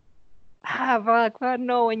fuck, I don't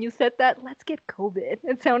know. When you said that, let's get COVID.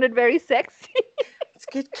 It sounded very sexy. Let's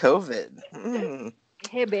get COVID.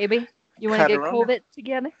 Hey, baby, you want to get Corona. COVID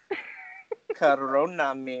together?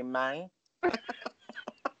 Corona, me man.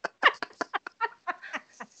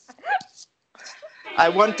 I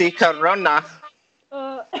want the corona.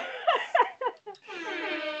 Uh,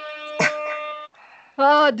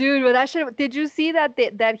 oh, dude, but that shit. Did you see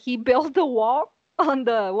that he built a wall on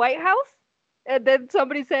the White House? And then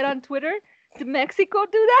somebody said on Twitter, did Mexico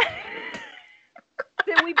do that?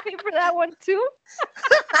 Did we pay for that one too?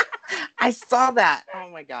 I saw that. Oh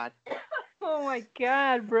my god. Oh my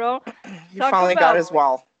god, bro. He Talk finally got about his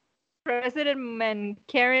wall. President and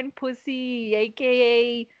Karen Pussy,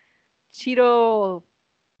 aka Cheeto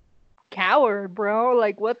coward, bro.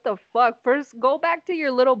 Like, what the fuck? First, go back to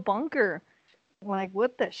your little bunker. Like,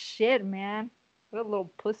 what the shit, man? What a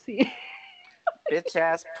little pussy. Bitch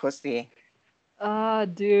ass pussy. Oh,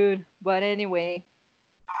 dude. But anyway.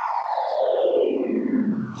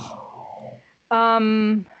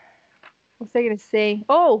 What's I gonna say?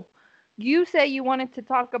 Oh, you said you wanted to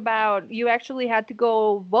talk about you actually had to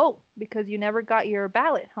go vote because you never got your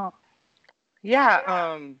ballot, huh? Yeah,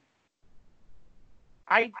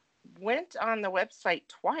 I went on the website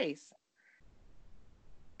twice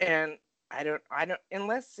and I don't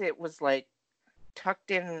unless it was like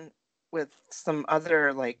tucked in with some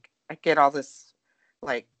other like I get all this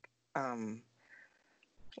like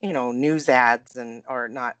news ads and or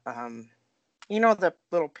not the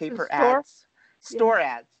little The paper store? ads, store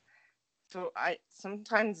ads. So I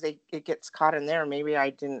sometimes it gets caught in there. Maybe I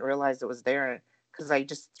didn't realize it was there because I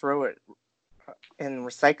just throw it in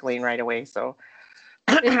recycling right away. So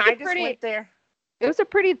It was I a just pretty, went there. it was a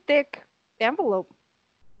pretty thick envelope.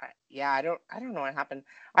 Yeah, I don't know what happened.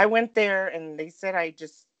 I went there and they said I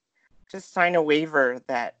just sign a waiver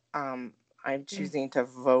that I'm choosing to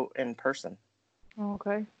vote in person.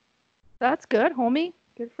 Okay. That's good, homie.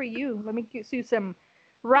 Good for you. Let me get you some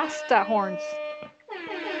Rasta horns.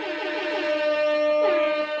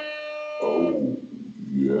 Oh,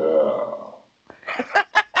 yeah.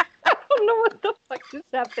 I don't know what the fuck just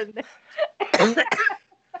happened there.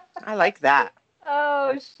 I like that.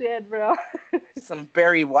 Oh shit, bro. Some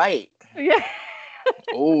Barry White. Yeah.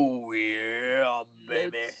 Oh yeah,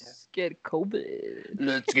 baby. Let's get COVID.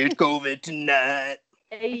 Let's get COVID tonight.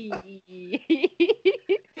 Hey.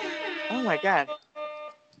 Oh my god.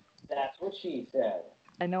 That's what she said.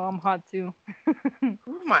 I know I'm hot too.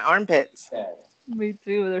 Ooh, my armpits. Said. Me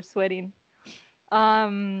too. They're sweating.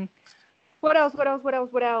 Um, what else? What else? What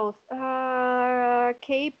else? What else?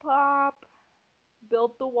 K-pop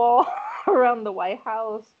built the wall around the White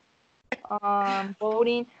House.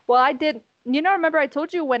 Voting. Well, I did. You know, remember I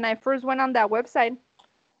told you when I first went on that website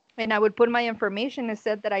and I would put my information, it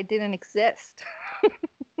said that I didn't exist.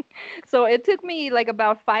 So it took me like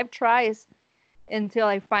about 5 tries until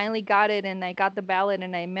I finally got it and I got the ballot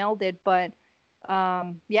and I mailed it. But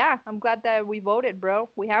yeah, I'm glad that we voted, bro.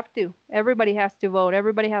 We have to. Everybody has to vote.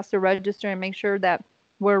 Everybody has to register and make sure that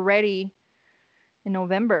we're ready in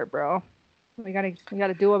November, bro. We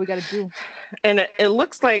gotta do what we gotta do. And it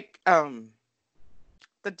looks like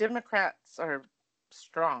the Democrats are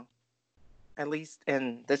strong, at least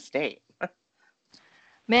in this state.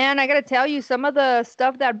 Man, I gotta tell you, some of the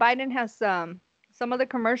stuff that Biden has, some of the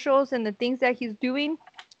commercials and the things that he's doing,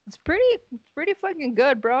 it's pretty fucking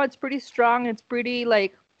good, bro. It's pretty strong. It's pretty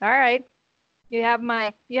like, all right, you have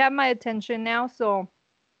my attention now. So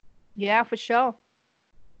yeah, for sure.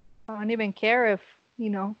 I don't even care if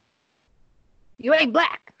you ain't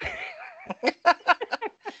black.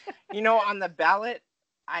 You know, on the ballot,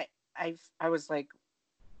 I was like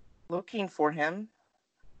looking for him,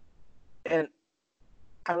 and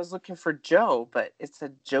I was looking for Joe, but it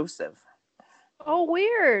said Joseph. Oh,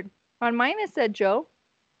 weird. On mine it said Joe.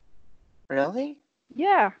 Really?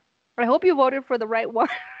 Yeah. I hope you voted for the right one.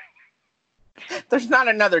 There's not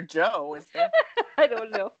another Joe, is there? I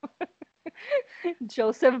don't know.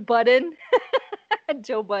 Joseph Budden.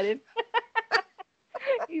 Joe Budden.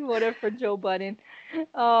 You voted for Joe Budden.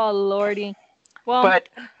 Oh, Lordy. Well, But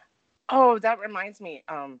oh, that reminds me.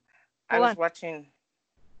 I hold was on. watching.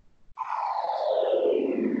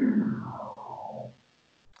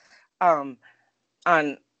 On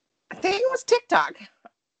I think it was TikTok.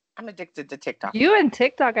 I'm addicted to TikTok. You and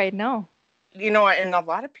TikTok, I know. You know, and a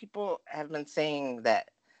lot of people have been saying that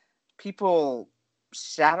people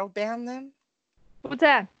shadow ban them. What's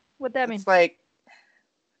that? What that mean?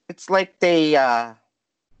 It's like they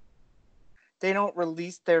don't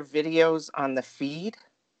release their videos on the feed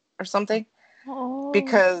or something Oh.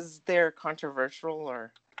 because they're controversial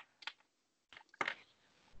or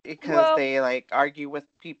because Well, they like argue with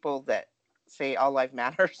people that say all life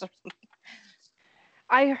matters or something.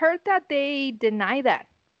 I heard that they deny that.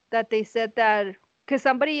 That they said that because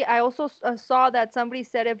I also saw that somebody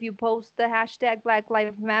said if you post the hashtag Black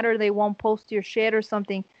Lives Matter, they won't post your shit or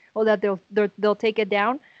something, or that they'll take it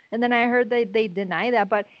down. And then I heard they deny that.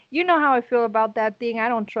 But you know how I feel about that thing. I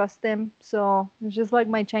don't trust them. So it's just like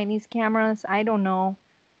my Chinese cameras. I don't know.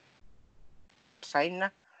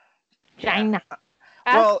 China. China. Yeah.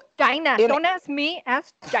 Ask Well, China. Don't ask me.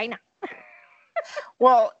 Ask China.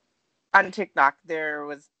 well, on TikTok there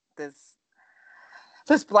was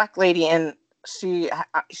this black lady and she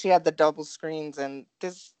had the double screens and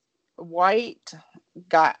this white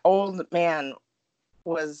old man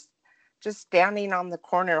was just standing on the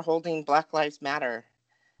corner holding Black Lives Matter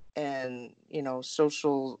and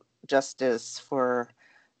social justice for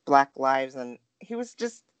black lives, and he was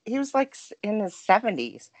like in his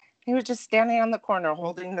 70s. He was just standing on the corner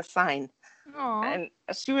holding the sign. Aw. And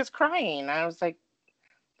she was crying. I was like,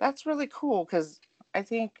 that's really cool because I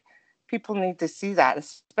think people need to see that,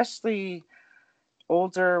 especially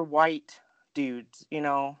older white dudes.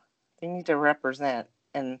 They need to represent,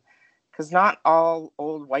 and because not all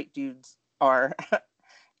old white dudes are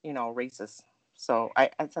racist. So I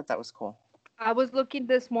thought that was cool. I was looking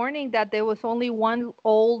this morning that there was only one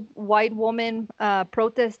old white woman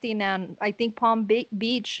protesting on, I think,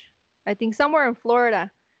 Beach. I think somewhere in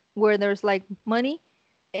Florida where there's like money.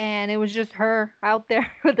 And it was just her out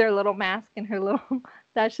there with her little mask and her little.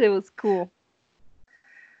 That shit was cool.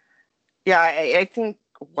 Yeah, I think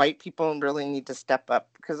white people really need to step up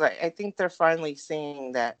because I think they're finally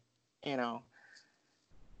seeing that,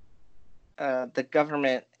 the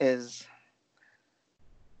government is.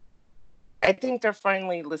 I think they're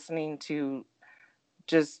finally listening to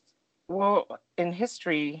just, well, in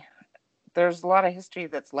history, there's a lot of history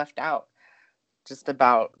that's left out, just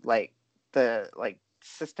about like the like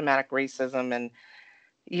systematic racism. And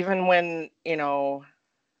even when,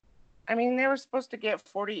 I mean, they were supposed to get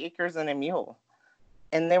 40 acres and a mule,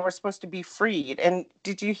 and they were supposed to be freed. And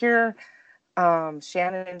did you hear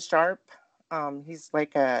Shannon Sharp? He's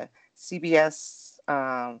like a CBS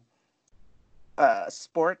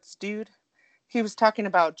sports dude. He was talking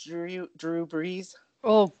about Drew Brees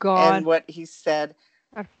Oh and God, what he said.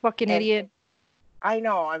 that fucking And idiot. I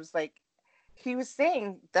know, I was like, he was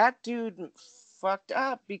saying that dude fucked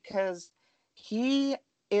up because he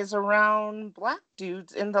is around black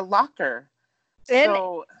dudes in the locker. And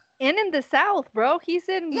So, and in the South, bro. He's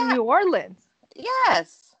in yeah, New Orleans.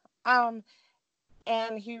 yes.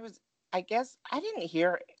 And he was, I guess, I didn't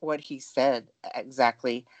hear what he said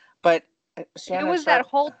exactly, but It Shannon was that Sharp,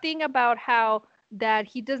 whole thing about how that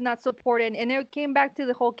he does not support it, and it came back to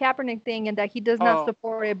the whole Kaepernick thing, and that he does not oh,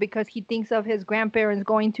 support it because he thinks of his grandparents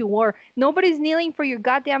going to war. Nobody's kneeling for your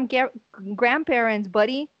goddamn grandparents,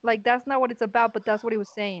 buddy. Like that's not what it's about, but that's what he was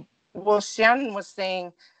saying. well, Shannon was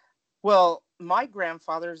saying, well, my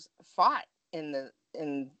grandfathers fought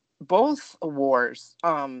in both wars.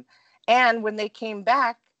 And when they came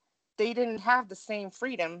back, they didn't have the same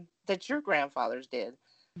freedom that your grandfathers did.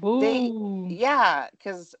 They, Boo. yeah,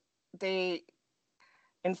 because they,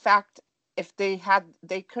 in fact, if they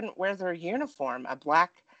couldn't wear their uniform. A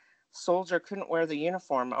black soldier couldn't wear the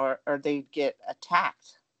uniform, or they'd get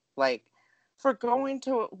attacked, like for going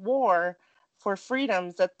to war for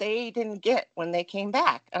freedoms that they didn't get when they came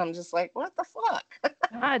back. And I'm just like, what the fuck?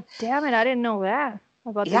 God damn it! I didn't know that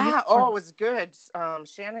about the Yeah. Oh, uniform. it was good.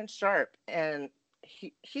 Shannon Sharp, and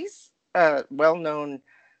he's a well-known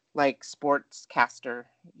like sportscaster,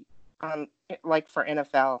 um, like for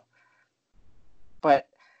NFL. But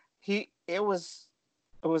he it was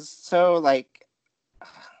so like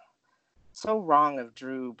so wrong of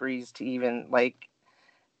Drew Brees to even like,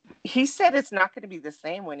 he said it's not going to be the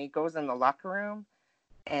same when he goes in the locker room,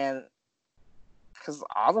 and because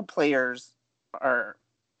all the players are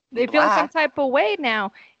They feel some black. type of way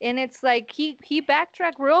now, and it's like he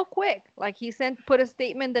backtracked real quick. Like he put a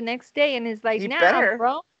statement the next day, and it's like, He nah, better.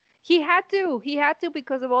 bro. He had to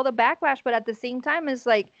because of all the backlash. But at the same time, it's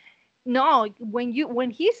like, no, when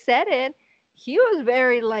he said it, he was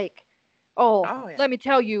very like, oh, Oh yeah. let me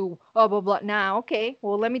tell you, blah blah blah. Now, okay,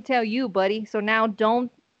 well, let me tell you, buddy. So now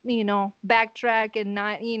don't backtrack and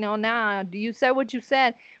not nah. You said what you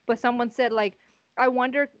said, but someone said like, I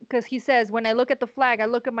wonder because he says when I look at the flag, I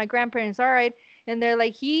look at my grandparents. All right, and they're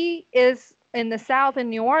like, he is in the South in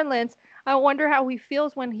New Orleans. I wonder how he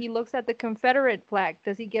feels when he looks at the Confederate flag.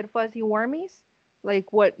 Does he get fuzzy wormies?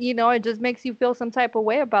 Like what, it just makes you feel some type of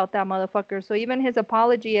way about that motherfucker. So even his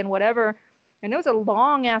apology and whatever, and it was a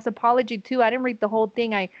long ass apology too. I didn't read the whole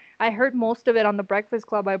thing. I heard most of it on the Breakfast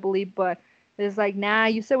Club, I believe, but it's like, nah,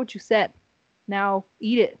 you said what you said. Now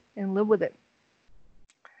eat it and live with it.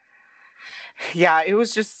 Yeah, it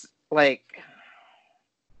was just like,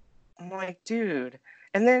 I'm like, dude.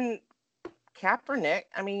 And then Kaepernick,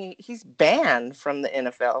 I mean, he's banned from the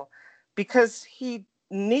NFL because he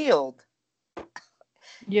kneeled.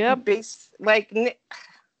 He Yep. based like,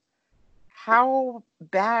 how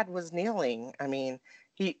bad was kneeling? I mean,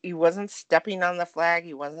 he wasn't stepping on the flag.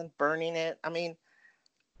 He wasn't burning it. I mean,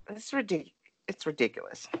 it's ridiculous. It's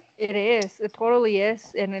ridiculous. It is. It totally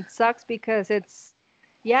is. And it sucks because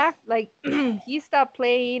yeah, like he stopped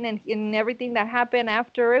playing and everything that happened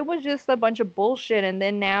after, it was just a bunch of bullshit. And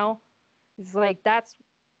then now it's like that's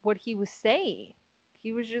what he was saying.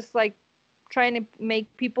 He was just like trying to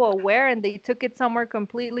make people aware, and they took it somewhere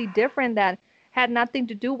completely different that had nothing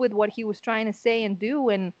to do with what he was trying to say and do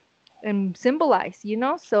and symbolize.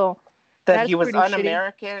 So That that's he was pretty shitty.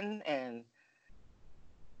 un-American and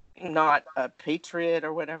not a patriot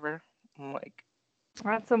or whatever. I'm like,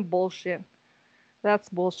 That's some bullshit. That's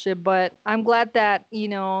bullshit. But I'm glad that,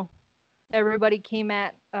 everybody came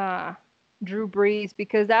at Drew Brees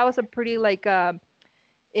because that was a pretty like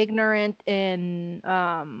ignorant and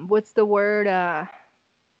what's the word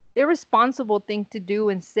irresponsible thing to do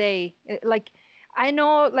and say. Like I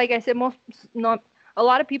know, like I said, most not a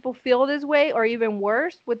lot of people feel this way or even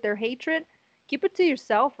worse with their hatred. Keep it to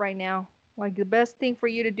yourself right now. Like the best thing for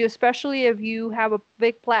you to do, especially if you have a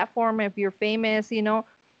big platform, if you're famous,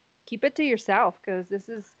 keep it to yourself because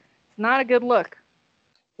it's not a good look.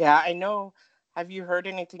 yeah, I know. Have you heard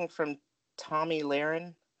anything from Tommy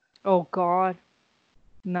Lahren Oh God,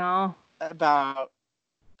 no. about?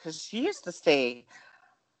 Because she used to say,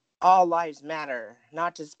 all lives matter,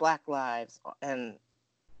 not just black lives. And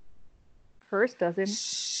Hers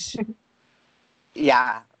doesn't.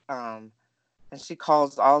 yeah, and she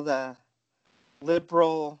calls all the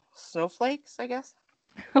liberal snowflakes, I guess.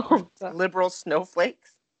 Oh, Liberal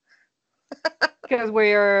snowflakes. because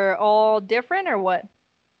we're all different, or what?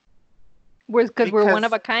 Because we're one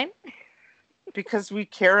of a kind. Because we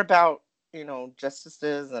care about,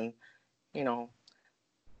 justices and,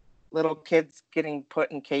 little kids getting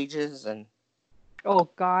put in cages and. Oh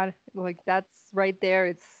God, like that's right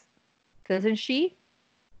there. Isn't she?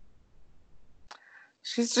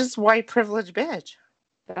 She's just white privileged bitch.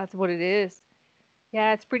 That's what it is.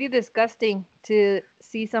 Yeah, it's pretty disgusting to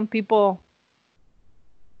see some people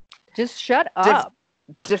just shut up.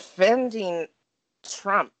 Defending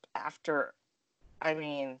Trump after, I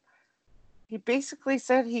mean, he basically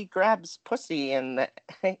said he grabs pussy and that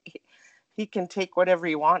he can take whatever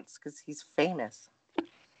he wants because he's famous.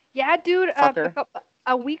 Yeah, dude,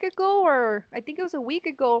 a week ago, or I think it was a week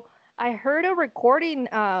ago, I heard a recording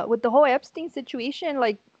with the whole Epstein situation.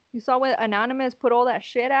 Like, you saw when Anonymous put all that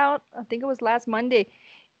shit out. I think it was last Monday.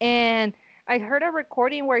 And I heard a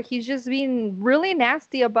recording where he's just being really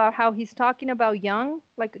nasty about how he's talking about young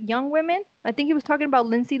women. I think he was talking about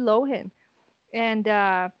Lindsay Lohan and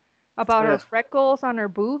about her freckles on her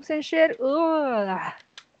boobs and shit. Ugh.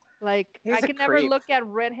 Like, I can never look at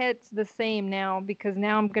redheads the same now because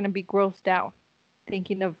now I'm going to be grossed out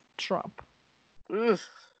thinking of Trump. Ugh.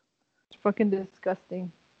 It's fucking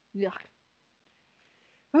disgusting. Yuck.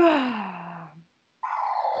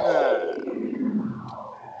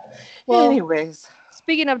 Well, anyways,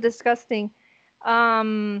 speaking of disgusting,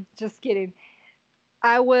 just kidding.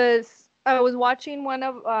 I was watching one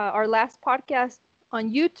of our last podcast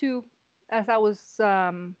on YouTube as I was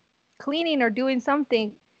cleaning or doing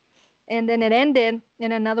something, and then it ended,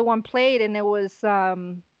 and another one played, and it was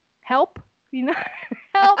help,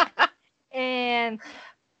 help, and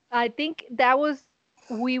I think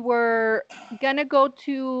we were gonna go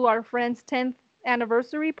to our friend's 10th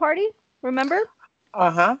anniversary party. Remember?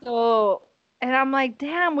 Uh-huh. So, and I'm like,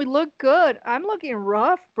 damn, we look good. I'm looking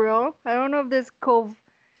rough, bro. I don't know if this cove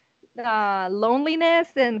loneliness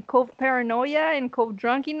and cove paranoia and cove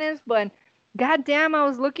drunkenness, but goddamn, I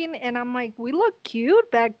was looking and I'm like, we look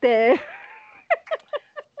cute back there.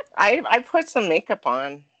 I put some makeup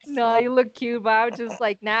on. So. No, you look cute, but I was just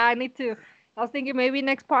like, nah, I need to. I was thinking maybe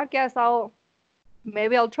next podcast I'll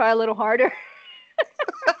try a little harder.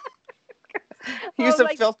 Use a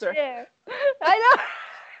filter. Yeah, I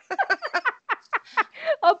know.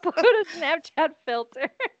 I'll put a Snapchat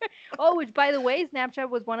filter. Oh, which by the way, Snapchat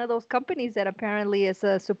was one of those companies that apparently is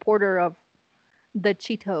a supporter of the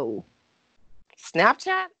Cheeto.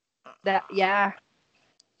 Snapchat?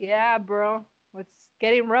 Yeah, bro. It's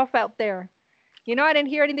getting rough out there. I didn't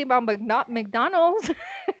hear anything about McDonald's.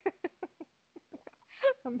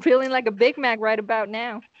 I'm feeling like a Big Mac right about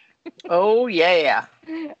now. Oh, yeah.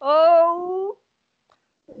 Oh.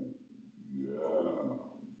 Yeah.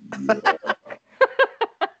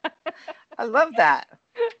 I love that.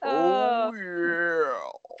 Oh, yeah.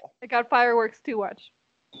 I got fireworks to watch.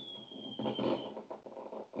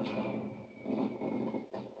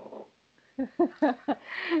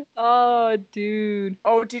 Oh, dude.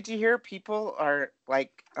 Oh, did you hear people are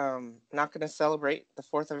like not going to celebrate the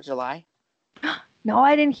 4th of July? No,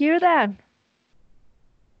 I didn't hear that.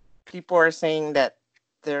 People are saying that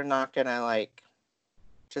they're not going to like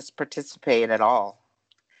just participate at all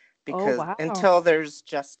because until there's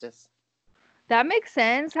justice. That makes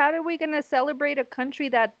sense. How are we going to celebrate a country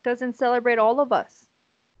that doesn't celebrate all of us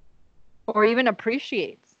or even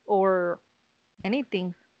appreciates or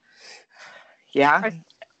anything? Yeah,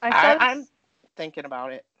 I'm thinking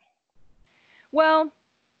about it. Well,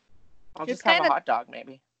 I'll just have a hot dog,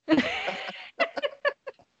 maybe.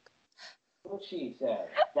 What she said.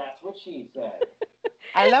 That's what she said.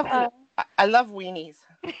 I love weenies.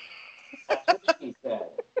 That's what she said.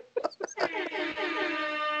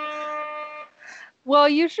 Well,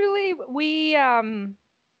 usually we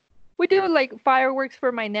do like fireworks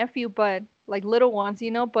for my nephew, but like little ones,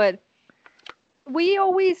 but we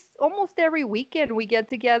almost every weekend we get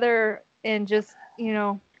together and just,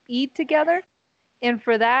 eat together. And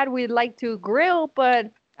for that we like to grill,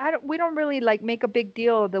 but we don't really like make a big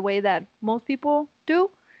deal the way that most people do,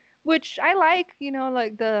 which I like,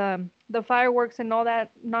 like the fireworks and all that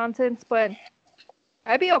nonsense, but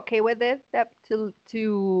I'd be okay with it that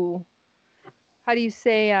to how do you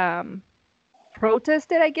say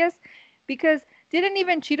protest it, I guess, because didn't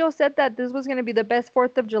even Cheeto said that this was going to be the best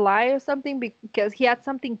 4th of July or something because he had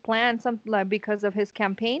something planned, something like because of his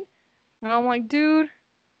campaign. And I'm like, dude,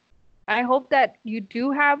 I hope that you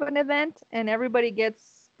do have an event and everybody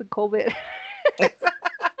gets the COVID.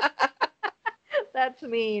 That's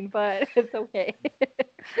mean, but it's okay.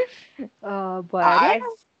 But yeah.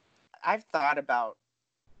 I've thought about,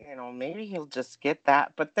 maybe he'll just get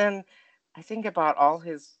that, but then I think about all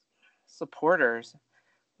his supporters.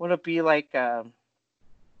 Would it be like, when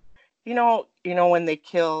they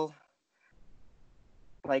kill,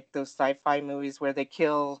 like those sci-fi movies where they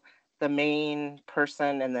kill the main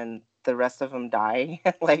person and then the rest of them die,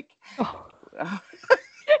 like, Oh.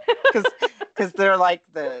 because they're like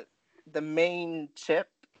the main chip.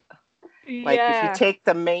 Like if you Yeah. take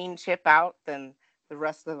the main chip out, then the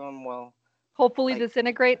rest of them will Hopefully like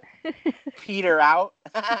disintegrate. peter out.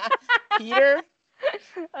 Peter?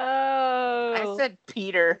 I Oh. said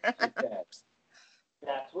Peter.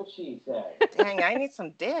 That's what she said. Dang, I need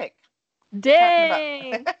some dick. Talking about.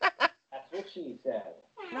 Dang. That's what she said.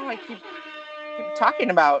 No, I keep talking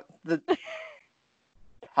about the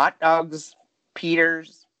hot dogs,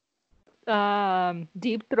 Peters,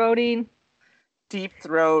 Deep throating. deep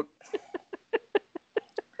throat.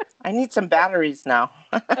 I need some batteries now.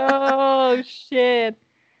 Oh shit.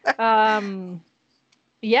 Um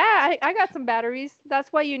yeah, I got some batteries.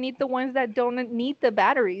 That's why you need the ones that don't need the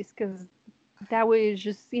batteries, because that way it's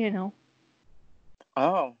just,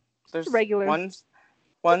 Oh, just a there's regular, ones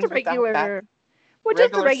just a without that. regular, well,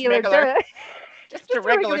 just a Regular regular, schmegler. duh. Just a Just a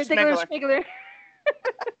regular regular, digger, schmegler. schmegler.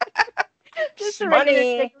 Just a regular,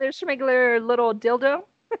 Shmoney. digger, schmegler little dildo.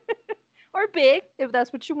 Or big, if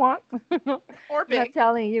that's what you want. I'm Or not big.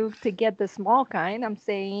 telling you to get the small kind. I'm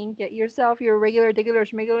saying get yourself your regular, digger,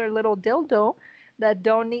 schmegler little dildo that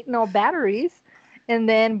don't need no batteries. And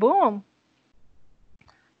then boom.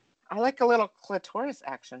 I like a little clitoris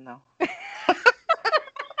action though.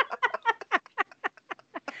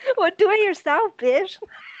 Well, do it yourself, bitch.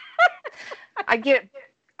 I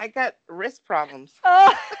got wrist problems.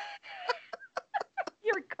 Oh,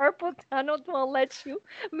 your carpal tunnel won't let you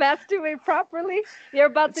masturbate properly. You're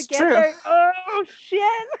about to It's get true. there. Oh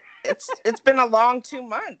shit! It's been a long 2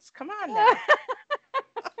 months. Come on now.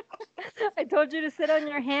 I told you to sit on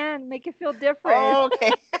your hand, make it feel different. Oh,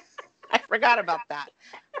 okay. I forgot about that.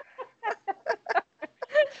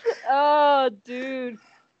 Oh, dude.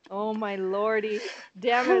 Oh my lordy.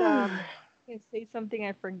 Damn it. I say something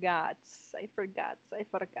I forgot. I forgot. I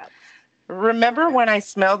forgot. Remember when I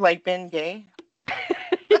smelled like Ben Gay?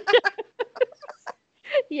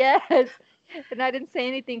 Yes. And I didn't say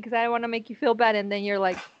anything because I didn't want to make you feel bad. And then you're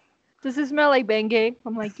like, does it smell like Bengay?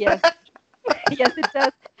 I'm like, yes. Yes, it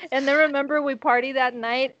does. And then remember we partied that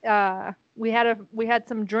night. We had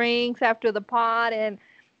some drinks after the pod, and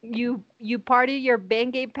you partied your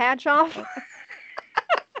Bengay patch off.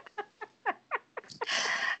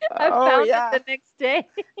 I Oh found it yeah. the next day.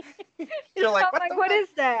 You're like, I'm what like, the what fuck? is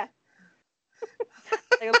that?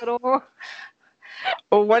 Like a little.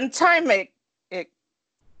 Well, one time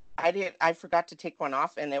I forgot to take one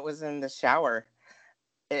off, and it was in the shower.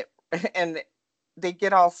 It and they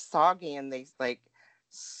get all soggy and they like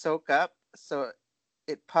soak up, so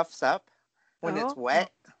it puffs up when it's Oh,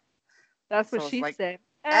 wet. that's what So it's she like, said.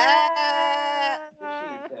 ah, That's what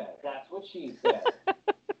she said. That's what she said.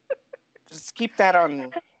 just keep that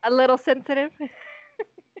on A little sensitive.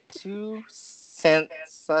 too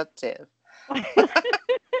sensitive.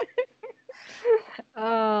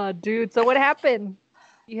 Oh, dude. So what happened?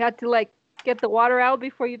 You had to like get the water out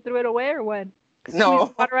before you threw it away, or what? Squeeze the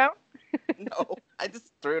No, water out? no, I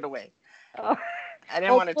just threw it away. Oh, I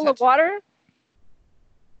didn't oh, want to full of touch it. water?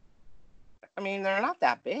 I mean, they're not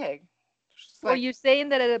that big. Just Well, like you're saying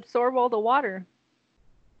that it absorbed all the water.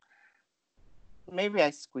 maybe I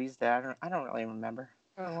squeezed it. I don't really remember.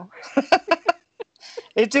 Oh.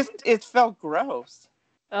 It felt gross.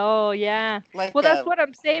 Oh, yeah. Like Well, that's what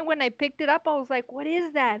I'm saying. When I picked it up, I was like, what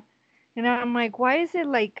is that? And I'm like, why is it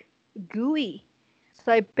like gooey?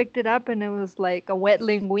 So I picked it up and it was like a wet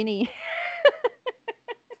linguine.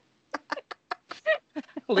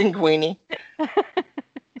 linguine.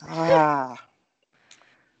 Ah,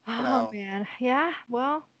 Oh, well, man. Yeah,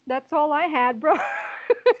 well, that's all I had, bro.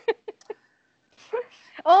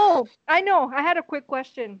 Oh, I know. I had a quick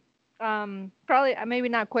question. Probably, maybe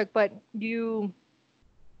not quick, but you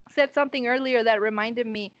said something earlier that reminded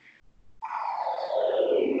me.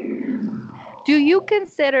 Do you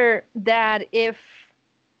consider that if,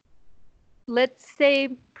 let's say,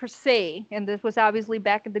 per se, and this was obviously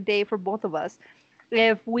back in the day for both of us,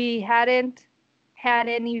 if we hadn't had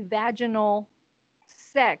any vaginal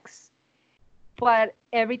sex, but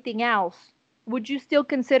everything else, would you still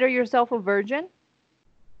consider yourself a virgin?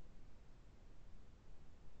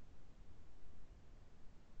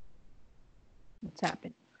 What's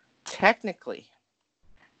happened? Technically.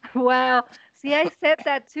 Well, see, I said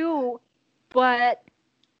that too, but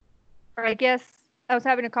or I guess I was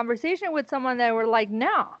having a conversation with someone that were like,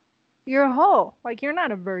 "No, you're a hoe. Like you're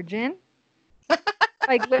not a virgin.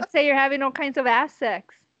 Like let's say you're having all kinds of ass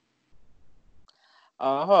sex.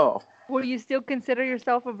 Oh. Will you still consider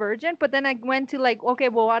yourself a virgin?" But then I went to like, okay,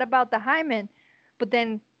 well, what about the hymen? But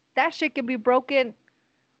then that shit can be broken.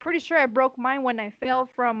 Pretty sure I broke mine when I fell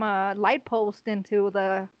from a light post into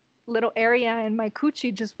the little area, and my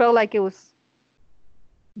coochie just felt like it was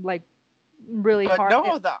like really But hard.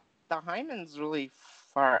 no, the hymen's really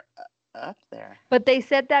far up there. But they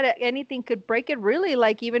said that anything could break it, really,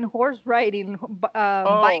 like even horse riding, bike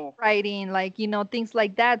Oh, riding, like things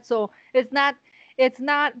like that. So it's not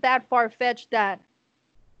that far fetched that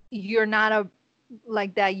you're not a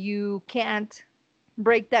like that. You can't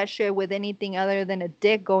break that shit with anything other than a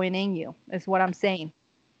dick going in you. Is what I'm saying.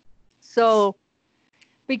 So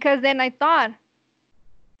because then I thought,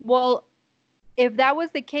 well, if that was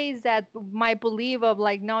the case, that my belief of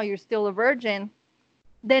like, no, you're still a virgin,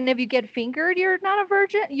 then if you get fingered, you're not a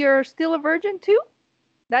virgin. You're still a virgin too.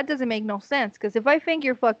 That doesn't make no sense. Because if I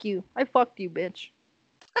finger fuck you, I fucked you, bitch.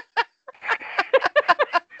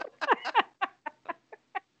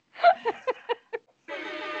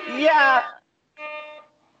 yeah.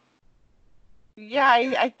 Yeah,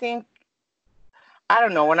 I think, I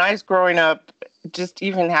don't know. When I was growing up, just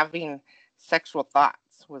even having sexual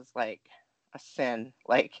thoughts was like a sin.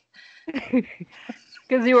 Like,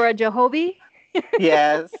 Because you were a Jehovah.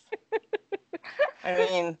 yes. I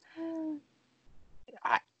mean,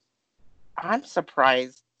 I, I'm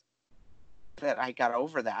surprised that I got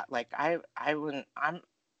over that. Like, I wouldn't,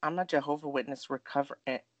 I'm a Jehovah Witness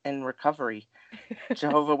in recovery.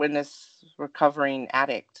 Jehovah Witness recovering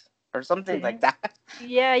addict or something like Yeah, that.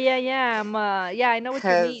 yeah, yeah, yeah. Yeah, I know what you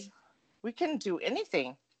Because mean. we can do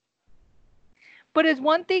anything. But it's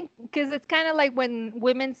one thing because it's kind of like when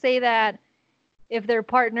women say that if their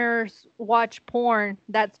partners watch porn,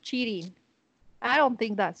 that's cheating. I don't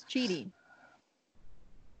think that's cheating.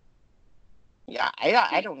 Yeah,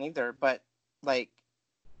 I don't either. But like,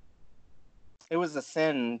 it was a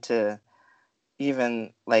sin to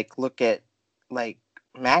even like look at like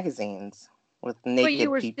magazines with But you naked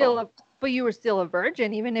were still people. a but you were still a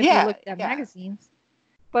virgin, even if you Yeah, looked at yeah. magazines.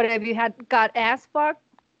 But if you had got ass fucked,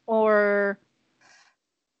 or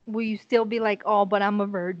will you still be like, oh, but I'm a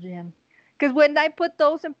virgin? Because when I put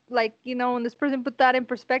those in, like, when this person put that in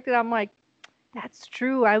perspective, I'm like, that's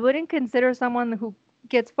true. I wouldn't consider someone who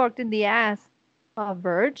gets fucked in the ass a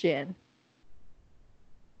virgin.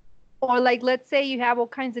 Or like, let's say you have all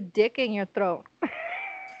kinds of dick in your throat.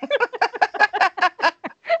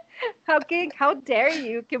 How dare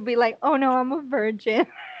you can be like, oh no, I'm a virgin.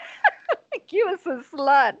 Like, you was a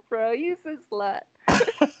slut, bro. You was a slut.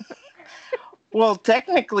 Well,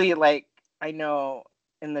 technically, like, I know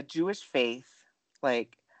in the Jewish faith,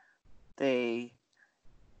 like they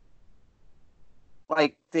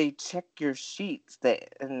they check your sheets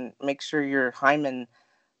and make sure your hymen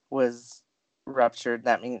was ruptured.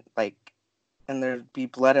 That means like, and there'd be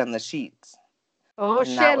blood on the sheets, Oh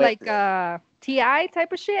and that shit, way. like TI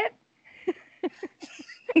type of shit.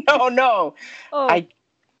 No, no. Oh, I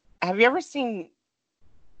Have you ever seen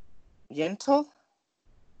Yentl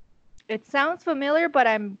it sounds familiar, but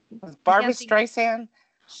with I Barbara can't think. Streisand?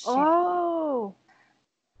 She Oh,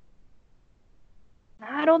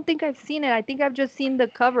 I don't think I've seen it. I think I've just seen the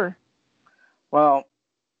cover. well,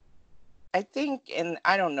 I think, and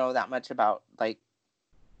I don't know that much about like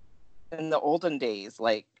in the olden days,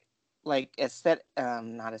 like aesthetic,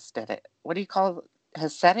 not aesthetic. What do you call it?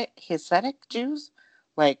 Hasidic Jews,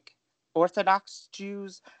 like Orthodox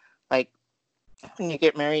Jews. Like when you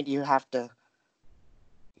get married, you have to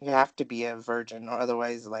be a virgin, or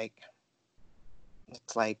otherwise, like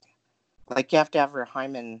it's like you have to have your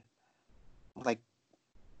hymen, like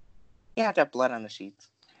you have to have blood on the sheets.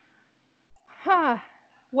 Huh.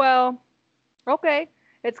 Well, okay.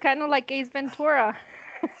 It's kind of like Ace Ventura.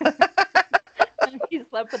 He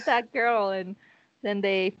slept with that girl, and then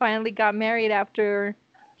they finally got married after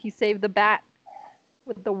he saved the bat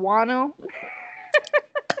with the wano.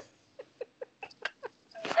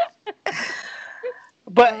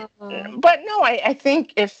 But Uh, no, I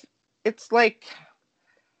think if it's like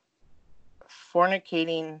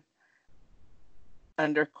fornicating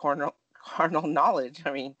under carnal knowledge.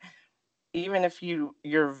 I mean, even if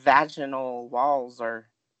your vaginal walls are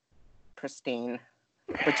pristine,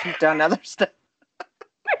 but you've done other stuff.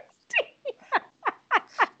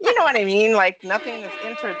 You know what I mean? Like nothing has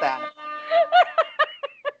entered that.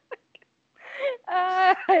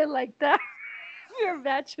 I like that. Your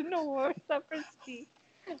vaginal warts are pristine.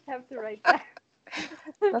 have to write that.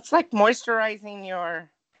 That's like moisturizing your.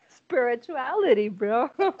 Spirituality, bro.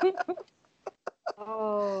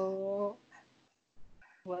 Oh,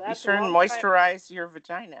 well, Be that's a sure and long time. moisturize your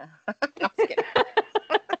vagina. No, I'm just kidding.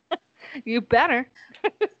 You better.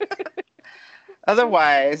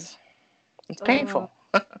 Otherwise, it's Uh, painful.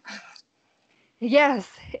 yes,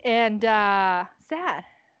 and sad.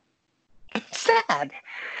 Sad.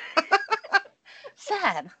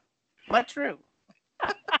 Sad. But true.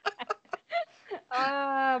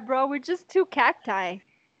 Bro, we're just two cacti.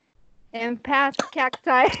 Empath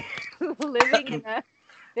cacti living in a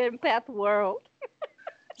empath world.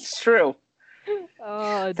 It's true.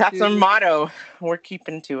 Oh, That's our dude. motto. We're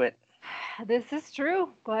keeping to it. This is true,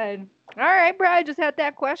 but all right, bro. I just had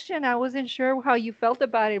that question. I wasn't sure how you felt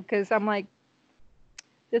about it because I'm like,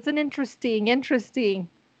 it's an interesting.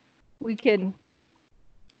 We can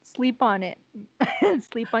sleep on it and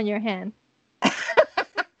sleep on your hand.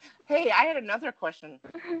 Hey, I had another question.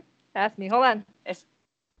 Ask me. Hold on. If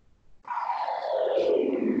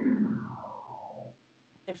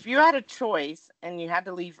if you had a choice and you had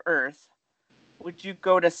to leave Earth, would you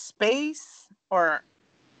go to space or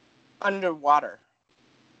underwater?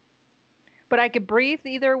 But I could breathe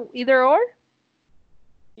either or.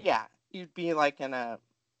 Yeah, you'd be like in a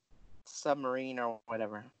submarine or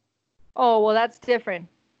whatever. Oh, well, that's different.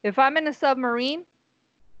 If I'm in a submarine,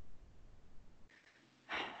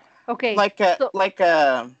 okay. Like a So like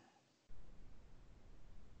a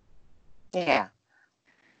yeah.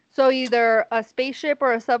 so either a spaceship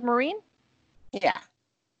or a submarine. Yeah.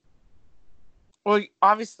 Well,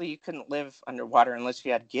 obviously you couldn't live underwater unless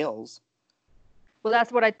you had gills. Well,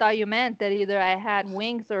 that's what I thought you meant. That either I had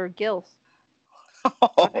wings or gills.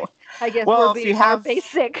 But I guess we're Well, if you being more have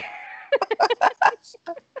basic.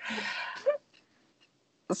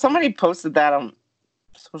 somebody posted that on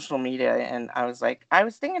social media and I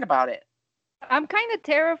was thinking about it. I'm kind of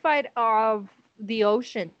terrified of the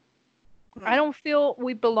ocean. I don't feel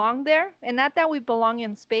we belong there. And not that we belong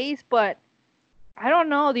in space, but I don't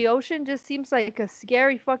know. The ocean just seems like a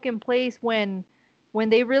scary fucking place when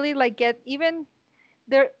they really like get even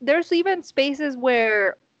there's even spaces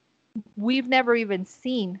where we've never even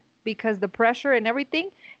seen because the pressure and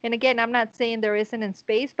everything. And again, I'm not saying there isn't in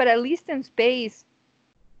space, but at least in space,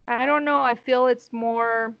 I don't know. I feel it's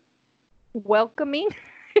more welcoming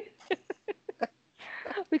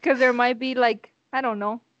because there might be like I don't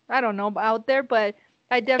know out there, but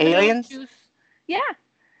I definitely Aliens? choose yeah,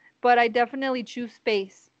 but I definitely choose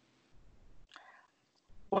space.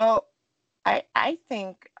 Well, I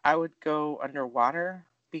think I would go underwater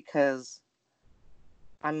because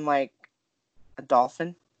I'm like a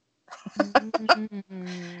dolphin.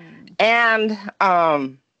 Mm. And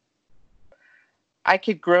I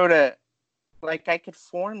could grow to like I could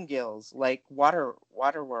form gills like water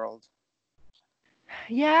world.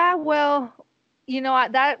 Yeah, well,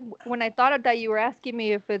 that when I thought of that, you were asking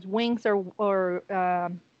me if it's wings or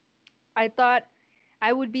I thought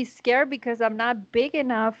I would be scared because I'm not big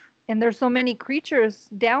enough, and there's so many creatures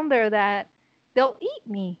down there that they'll eat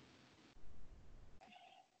me.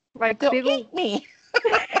 Like They'll big ol' eat me.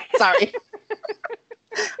 Sorry.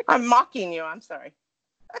 I'm mocking you. I'm sorry.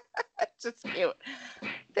 It's just cute.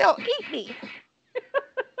 They'll eat me.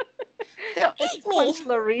 They'll eat me. punch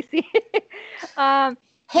Larisi. um,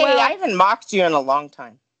 Hey, I well, haven't mocked you in a long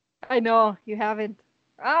time. I know you haven't.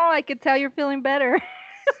 Oh, I could tell you're feeling better.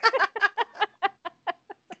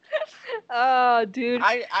 Oh, dude.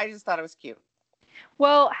 I just thought it was cute.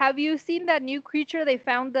 Well, have you seen that new creature they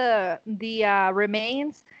found the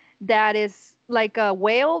remains that is like a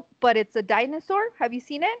whale, but it's a dinosaur? Have you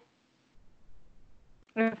seen it?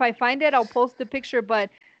 If I find it, I'll post the picture, but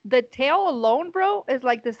the tail alone, bro, is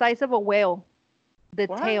like the size of a whale. The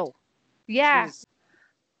What? tail. Yeah. Jeez.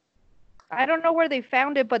 I don't know where they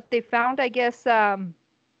found it, but they found, I guess, the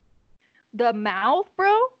mouth,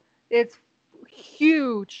 bro. It's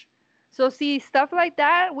huge. So see, stuff like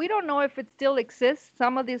that, we don't know if it still exists,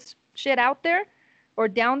 some of this shit out there or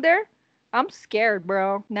down there. I'm scared,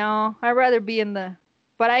 bro. No, I'd rather be in the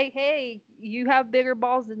but hey, you have bigger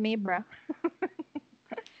balls than me, bro.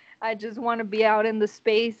 I just want to be out in the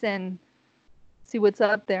space and see what's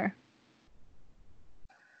up there.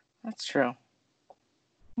 That's true.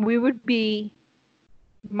 We would be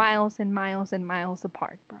miles and miles and miles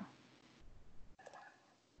apart, bro.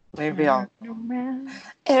 Maybe Turn I'll around,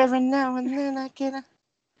 every now and then I get a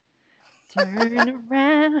turn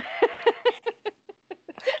around.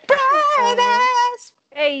 bright eyes.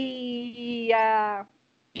 Hey, Yeah.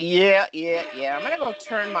 I'm gonna go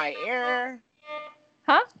turn my air.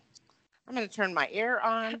 huh? I'm gonna turn my air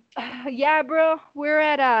on. Yeah, bro. We're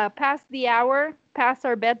at past the hour. past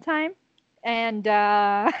our bedtime, and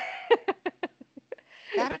Gotta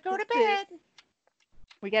go to this is- bed.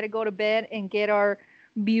 we got to go to bed and get our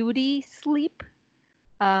beauty sleep.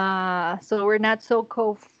 So we're not so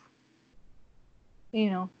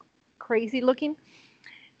crazy looking.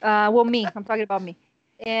 Well, me, I'm talking about me,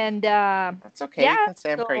 and That's okay. You yeah, can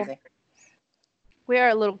say I'm so crazy. we are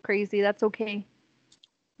a little crazy. That's okay.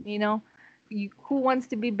 Who wants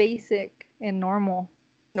to be basic and normal?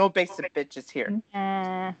 No basic bitches here.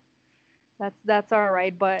 Nah, that's all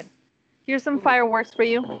right. But here's some fireworks for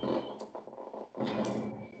you.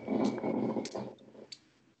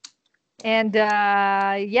 And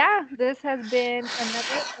yeah, this has been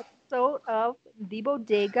another episode of the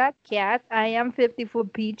Bodega Cat. I am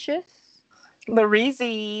 50-foot Peaches.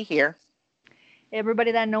 Larizi here.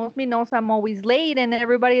 Everybody that knows me knows I'm always late, and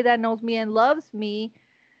everybody that knows me and loves me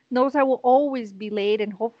knows I will always be late,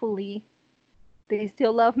 and hopefully they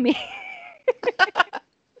still love me.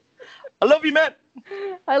 I love you, man.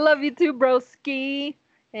 I love you too, broski.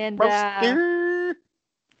 And Broski.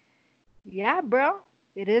 yeah, bro,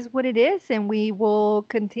 it is what it is, and we will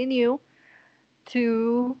continue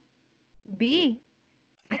to be.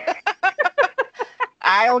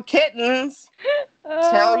 Isle kittens.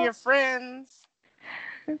 Tell Uh, your friends.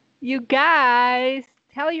 you guys,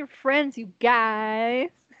 tell your friends, you guys.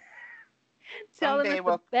 Tell them Someday it's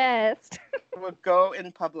the best. we'll go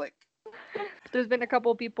in public. There's been a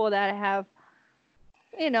couple people that have,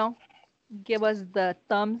 you know, give us the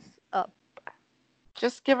thumbs up.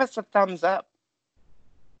 Just give us a thumbs up.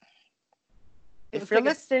 If Let's you're take a-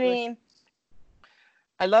 listening,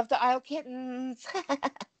 I love the Isle kittens.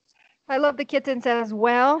 I love the kittens as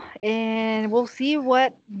well, and we'll see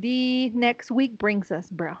what the next week brings us,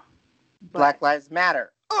 bro. Black Lives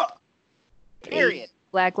Matter. Ugh. Period.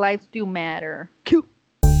 Black lives do matter. Q.